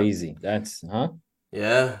Liverpool, is but crazy. That's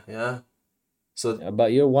yeah, yeah. So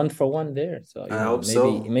But you're 1 for 1 there. So I hope maybe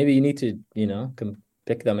so. maybe you need to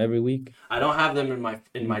pick them every week. I don't have them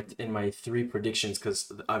in my 3 predictions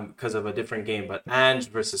because of a different game. But Ange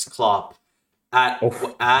versus Klopp at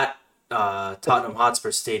Oh, at Tottenham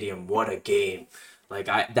Hotspur Stadium. What a game! Like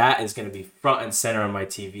that is gonna be front and center on my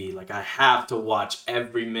TV. Like I have to watch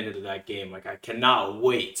every minute of that game. Like I cannot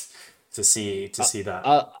wait to see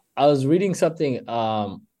that. I was reading something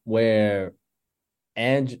where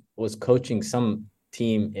Ange was coaching some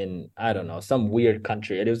team in, I don't know, some weird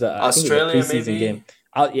country. It was I think it was a Australia preseason maybe. game.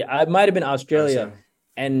 Yeah, it might have been Australia,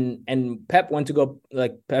 Same. and Pep went to go,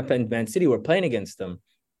 like, Pep and Man City were playing against them,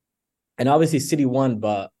 and obviously City won,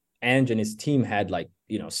 but Ange and his team had, like,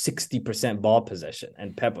 60% ball possession,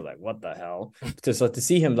 and Pep was like, "What the hell?" So to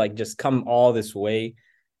see him, like, just come all this way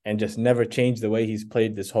and just never change the way he's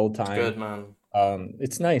played this whole It's good, time, man.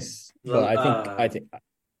 it's nice. But Well,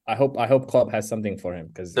 I hope Klopp has something for him,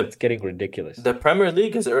 because the it's getting ridiculous. the Premier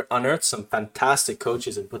League has unearthed some fantastic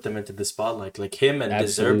coaches and put them into the spotlight. Like him and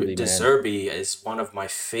Absolutely, De man. Zerbi is one of my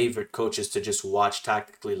favorite coaches to just watch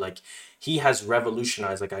tactically. Like he has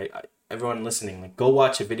revolutionized. Like everyone listening, like go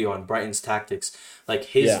watch a video on Brighton's tactics. Like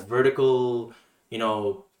his Yeah. vertical,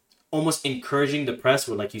 almost encouraging the press,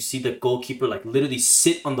 where like you see the goalkeeper like literally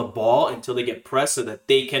sit on the ball until they get pressed so that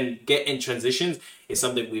they can get in transitions, is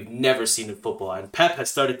something we've never seen in football. And Pep has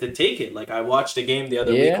started to take it. Like I watched a game the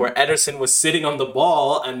other week Yeah. where Ederson was sitting on the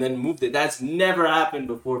ball and then moved it. That's never happened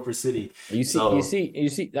before for City. You see, you So see, you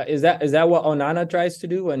see. Is that what Onana tries to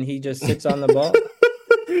do when he just sits on the ball?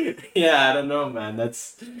 yeah, I don't know, man.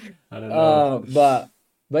 I don't know.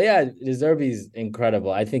 But yeah, De Zerbi's incredible.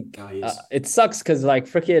 I think Guys, it sucks because, like,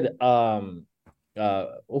 freaking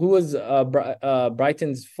who was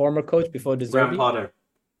Brighton's former coach before De Graham Zerbi? Potter.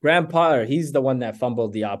 Graham Potter. He's the one that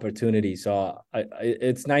fumbled the opportunity. So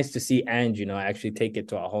it's nice to see Ange, actually take it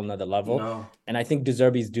to a whole nother level. No, And I think De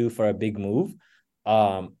Zerbi's due for a big move.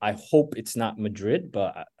 I hope it's not Madrid,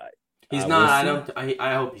 but he's we'll not. I see. don't.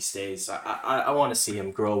 I hope he stays. I want to see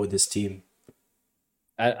him grow with this team.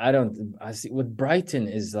 I don't. I see with Brighton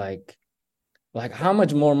is like how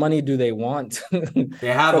much more money do they want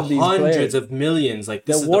They have from these hundreds players? of millions. Like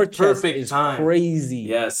The this is the war chest perfect is time. crazy.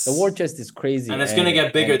 The war Yes, chest is crazy, and it's gonna and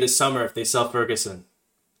get bigger this summer if they sell Ferguson.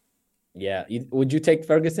 yeah. Would you take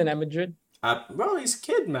Ferguson at Madrid? Bro, he's a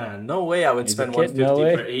kid, man. No way I would He's a spend one kid. No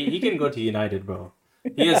fifty for. way. He can go to United, bro.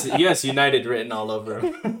 He has United written all over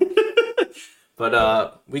him.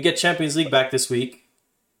 But we get Champions League back this week.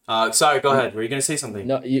 Sorry, go ahead. Were you gonna say something?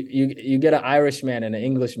 No, you get an Irishman and an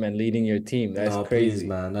Englishman leading your team. That's No, please, crazy.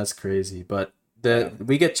 man, that's crazy. But Yeah.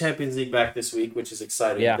 we get Champions League back this week, which is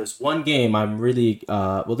exciting. Yeah. There's one game I'm really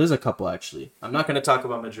well. There's a couple actually. I'm not gonna talk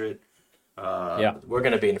about Madrid. Yeah. We're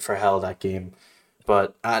gonna be in for hell that game,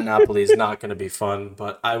 but at Napoli is not gonna be fun.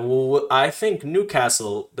 But I think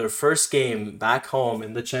Newcastle, their first game back home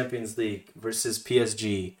in the Champions League versus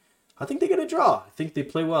PSG. I think they're gonna draw. I think they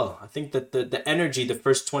play well. I think that the energy the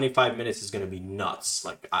first 25 minutes is gonna be nuts.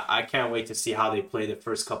 Like I can't wait to see how they play the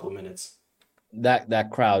first couple minutes. That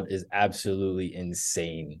crowd is absolutely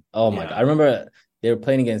insane. Oh my God. I Yeah. remember they were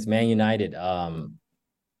playing against Man United.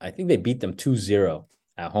 I think they beat them 2-0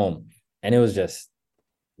 at home. And it was just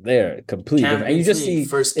they're completely different. And you Champions just League see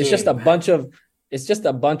first it's just a game.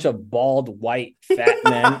 bunch of bald, white, fat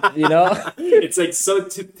men, you know? It's like so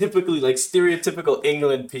typically like stereotypical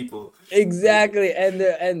England people. Like Exactly. And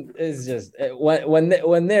it's just when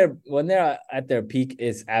they're at their peak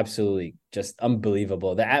is absolutely just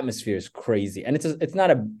unbelievable. The atmosphere is crazy. And it's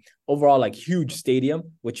not a overall, like, huge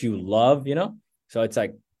stadium, which you love, So it's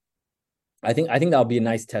like I think that'll be a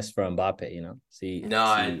nice test for Mbappe. No, See.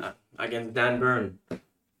 against Dan Burn,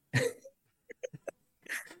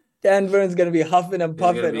 Dan Burns gonna be huffing and he's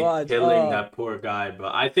gonna puffing. be Watch. killing Oh, that poor guy.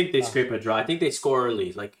 But I think they oh, scrape a draw. I think they score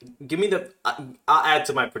early. Like, give me the. I'll add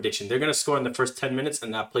to my prediction. They're gonna score in the first 10 minutes,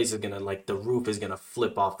 and that place is gonna like the roof is gonna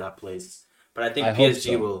flip off that place. But I think I hope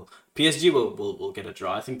PSG so. will get a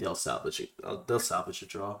draw. I think they'll salvage it. They'll salvage a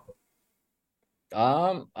draw.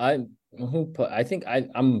 I who put I think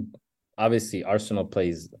I'm obviously Arsenal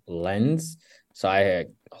plays Lens, so I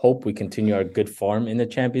hope we continue our good form in the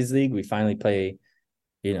Champions League. We finally play,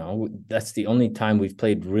 that's the only time we've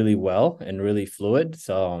played really well and really fluid.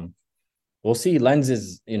 So we'll see. Lens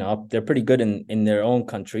is, they're pretty good in their own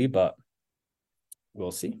country, but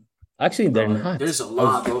we'll see. Actually, they're Bro, not. there's a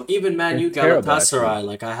lot, bro. Even Man They're U terrible, actually. Galatasaray,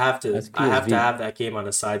 like That's I have to PSV. have that game on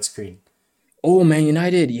a side screen. Oh, Man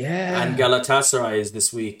United, And yeah. Galatasaray is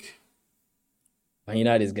this week Man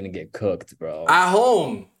United is gonna get cooked, bro. at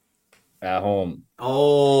home. At home.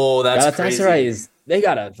 Oh, that's Galatasaray crazy. is they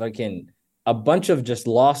got a bunch of just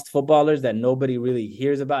lost footballers that nobody really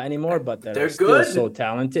hears about anymore, but that are They're still so good.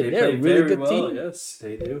 talented. They They're a play really very good well. team, Yes,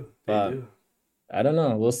 they do. They but do. I don't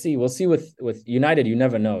know. We'll see. We'll see with United. You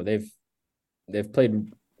never know. They've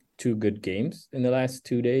played two good games in the last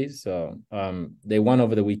 2 days. So they won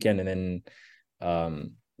over the weekend, and then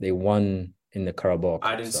they won in the Carabao I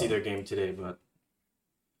Cup. didn't see So their game today, but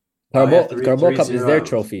oh yeah, Carabao three Cup is their zero.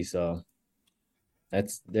 trophy. So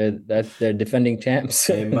that's their defending champs.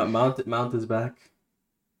 Hey, Mount is back.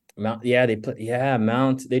 Mount, yeah,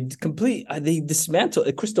 Mount. They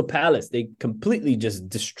dismantled Crystal Palace. They completely just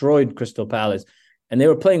destroyed Crystal Palace, and they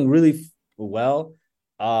were playing really well.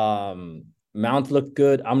 Mount looked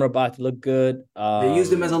good. Amrabat looked good. They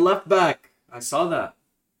used him as a left back. I saw that.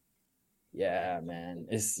 Yeah, man.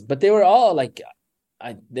 But they were all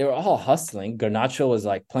they were all hustling. Garnacho was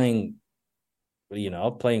like playing really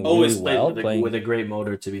Always played well. with Playing, a great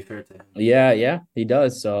motor. To be fair to him. yeah, he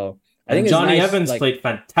does. So I think And it's Johnny nice. Evans Like played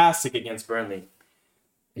fantastic against Burnley.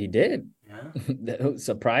 he did. Yeah, That was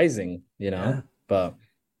surprising, yeah. but.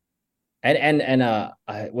 And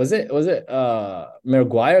was it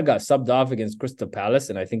Maguire got subbed off against Crystal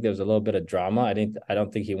Palace, and I think there was a little bit of drama. I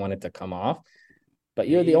don't think he wanted to come off. But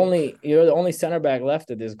He, you're the only center back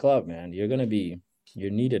left at this club, man. You're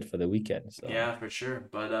needed for the weekend. So yeah, for sure.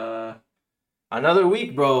 But another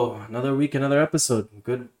week, bro. Another week, another episode. yes,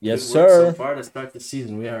 Good work so sir. far to start the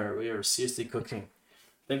season. We are seriously cooking.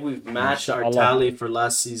 I think we've matched our Inshallah. tally for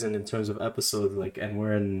last season in terms of episodes, like, and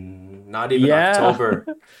we're in not even Yeah. October.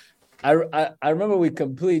 I remember we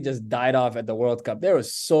completely just died off at the World Cup. There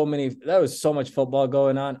was so much football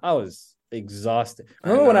going on. I was exhausted. I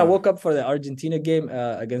Remember when I know. woke up for the Argentina game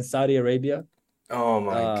against Saudi Arabia? Oh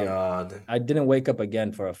my Um, God. I didn't wake up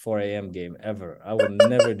again for a 4 a.m. game ever. I will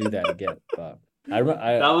never do that again. But I remember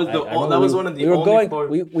That was one of the we were only going four.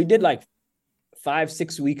 we did like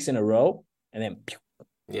 5-6 weeks in a row, and then pew.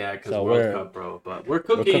 Yeah, because So World Cup, bro. But we're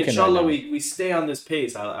cooking. cooking right Inshallah, now. we stay on this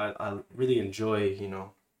pace. I really enjoy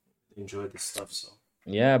this stuff. So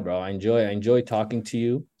Yeah, bro. I enjoy talking to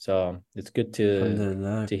you. So it's good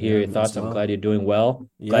alhamdulillah, to hear yeah, your me as thoughts. I'm well. glad you're doing well.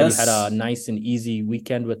 Glad you had a Yes, nice and easy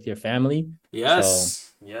weekend with your family. So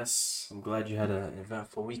yes. I'm glad you had an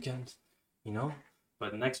eventful weekend. You know,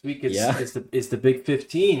 but next week yeah, it's the big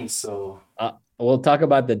 15. So we'll talk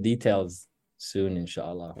about the details soon,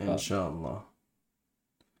 inshallah. But inshallah.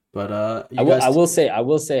 But I you will guys,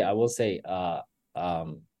 I will say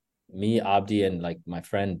me, Abdi, and like my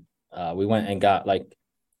friend, we went and got like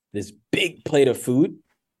this big plate of food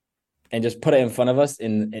and just put it in front of us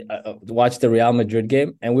to watch the Real Madrid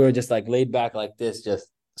game, and we were just like laid back like this, just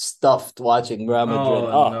stuffed watching Real Madrid.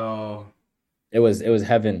 oh Oh, no. it was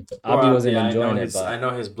heaven. Poor Abdi wasn't Abdi, enjoying it, I but know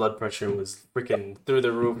his blood pressure was freaking through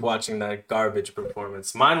the roof watching that garbage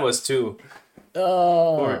performance. Mine was too. Poor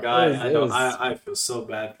oh, guy. it I know. was I feel so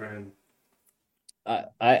bad for him.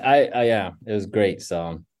 yeah, it was great.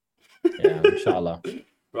 So yeah, inshallah.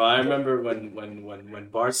 Bro, I remember when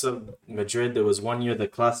Barca Madrid, there was one year the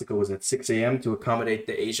Clasico was at 6 a.m. to accommodate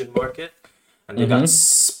the Asian market, and they got Mm-hmm.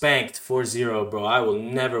 spanked 4-0, bro. I will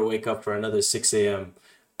never wake up for another 6 a.m.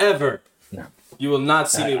 ever. No, You will not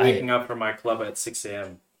see me I waking up for my club at 6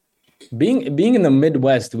 a.m. being in the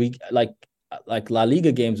Midwest, we like La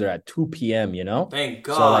Liga games are at 2 p.m., you know? Thank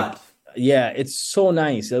So like God. yeah, it's so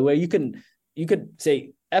nice where you could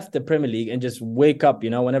say F the Premier League and just wake up,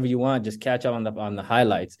 whenever you want, just catch up on the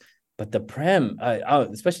highlights. But the Prem,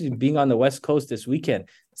 especially being on the West Coast this weekend,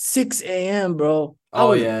 6 a.m., bro. I Oh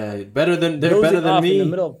was yeah, they're better dozing than off in the me.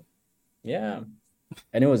 middle. Yeah.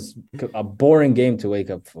 And it was a boring game to wake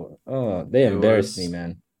up for. Oh, they It embarrassed me, was.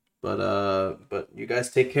 man. But you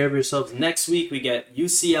guys take care of yourselves. Next week we get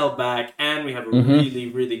UCL back, and we have a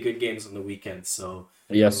Mm-hmm. really good games on the weekend. So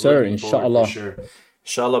Yes, I'm sir. looking forward for Inshallah. sure.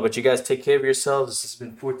 Inshallah. But you guys take care of yourselves. This has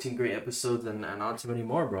been 14 great episodes, and on to many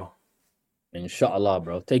more, bro. Inshallah,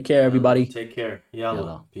 bro. Take care, Yalla, everybody. take care. Yalla,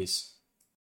 Yalla. peace.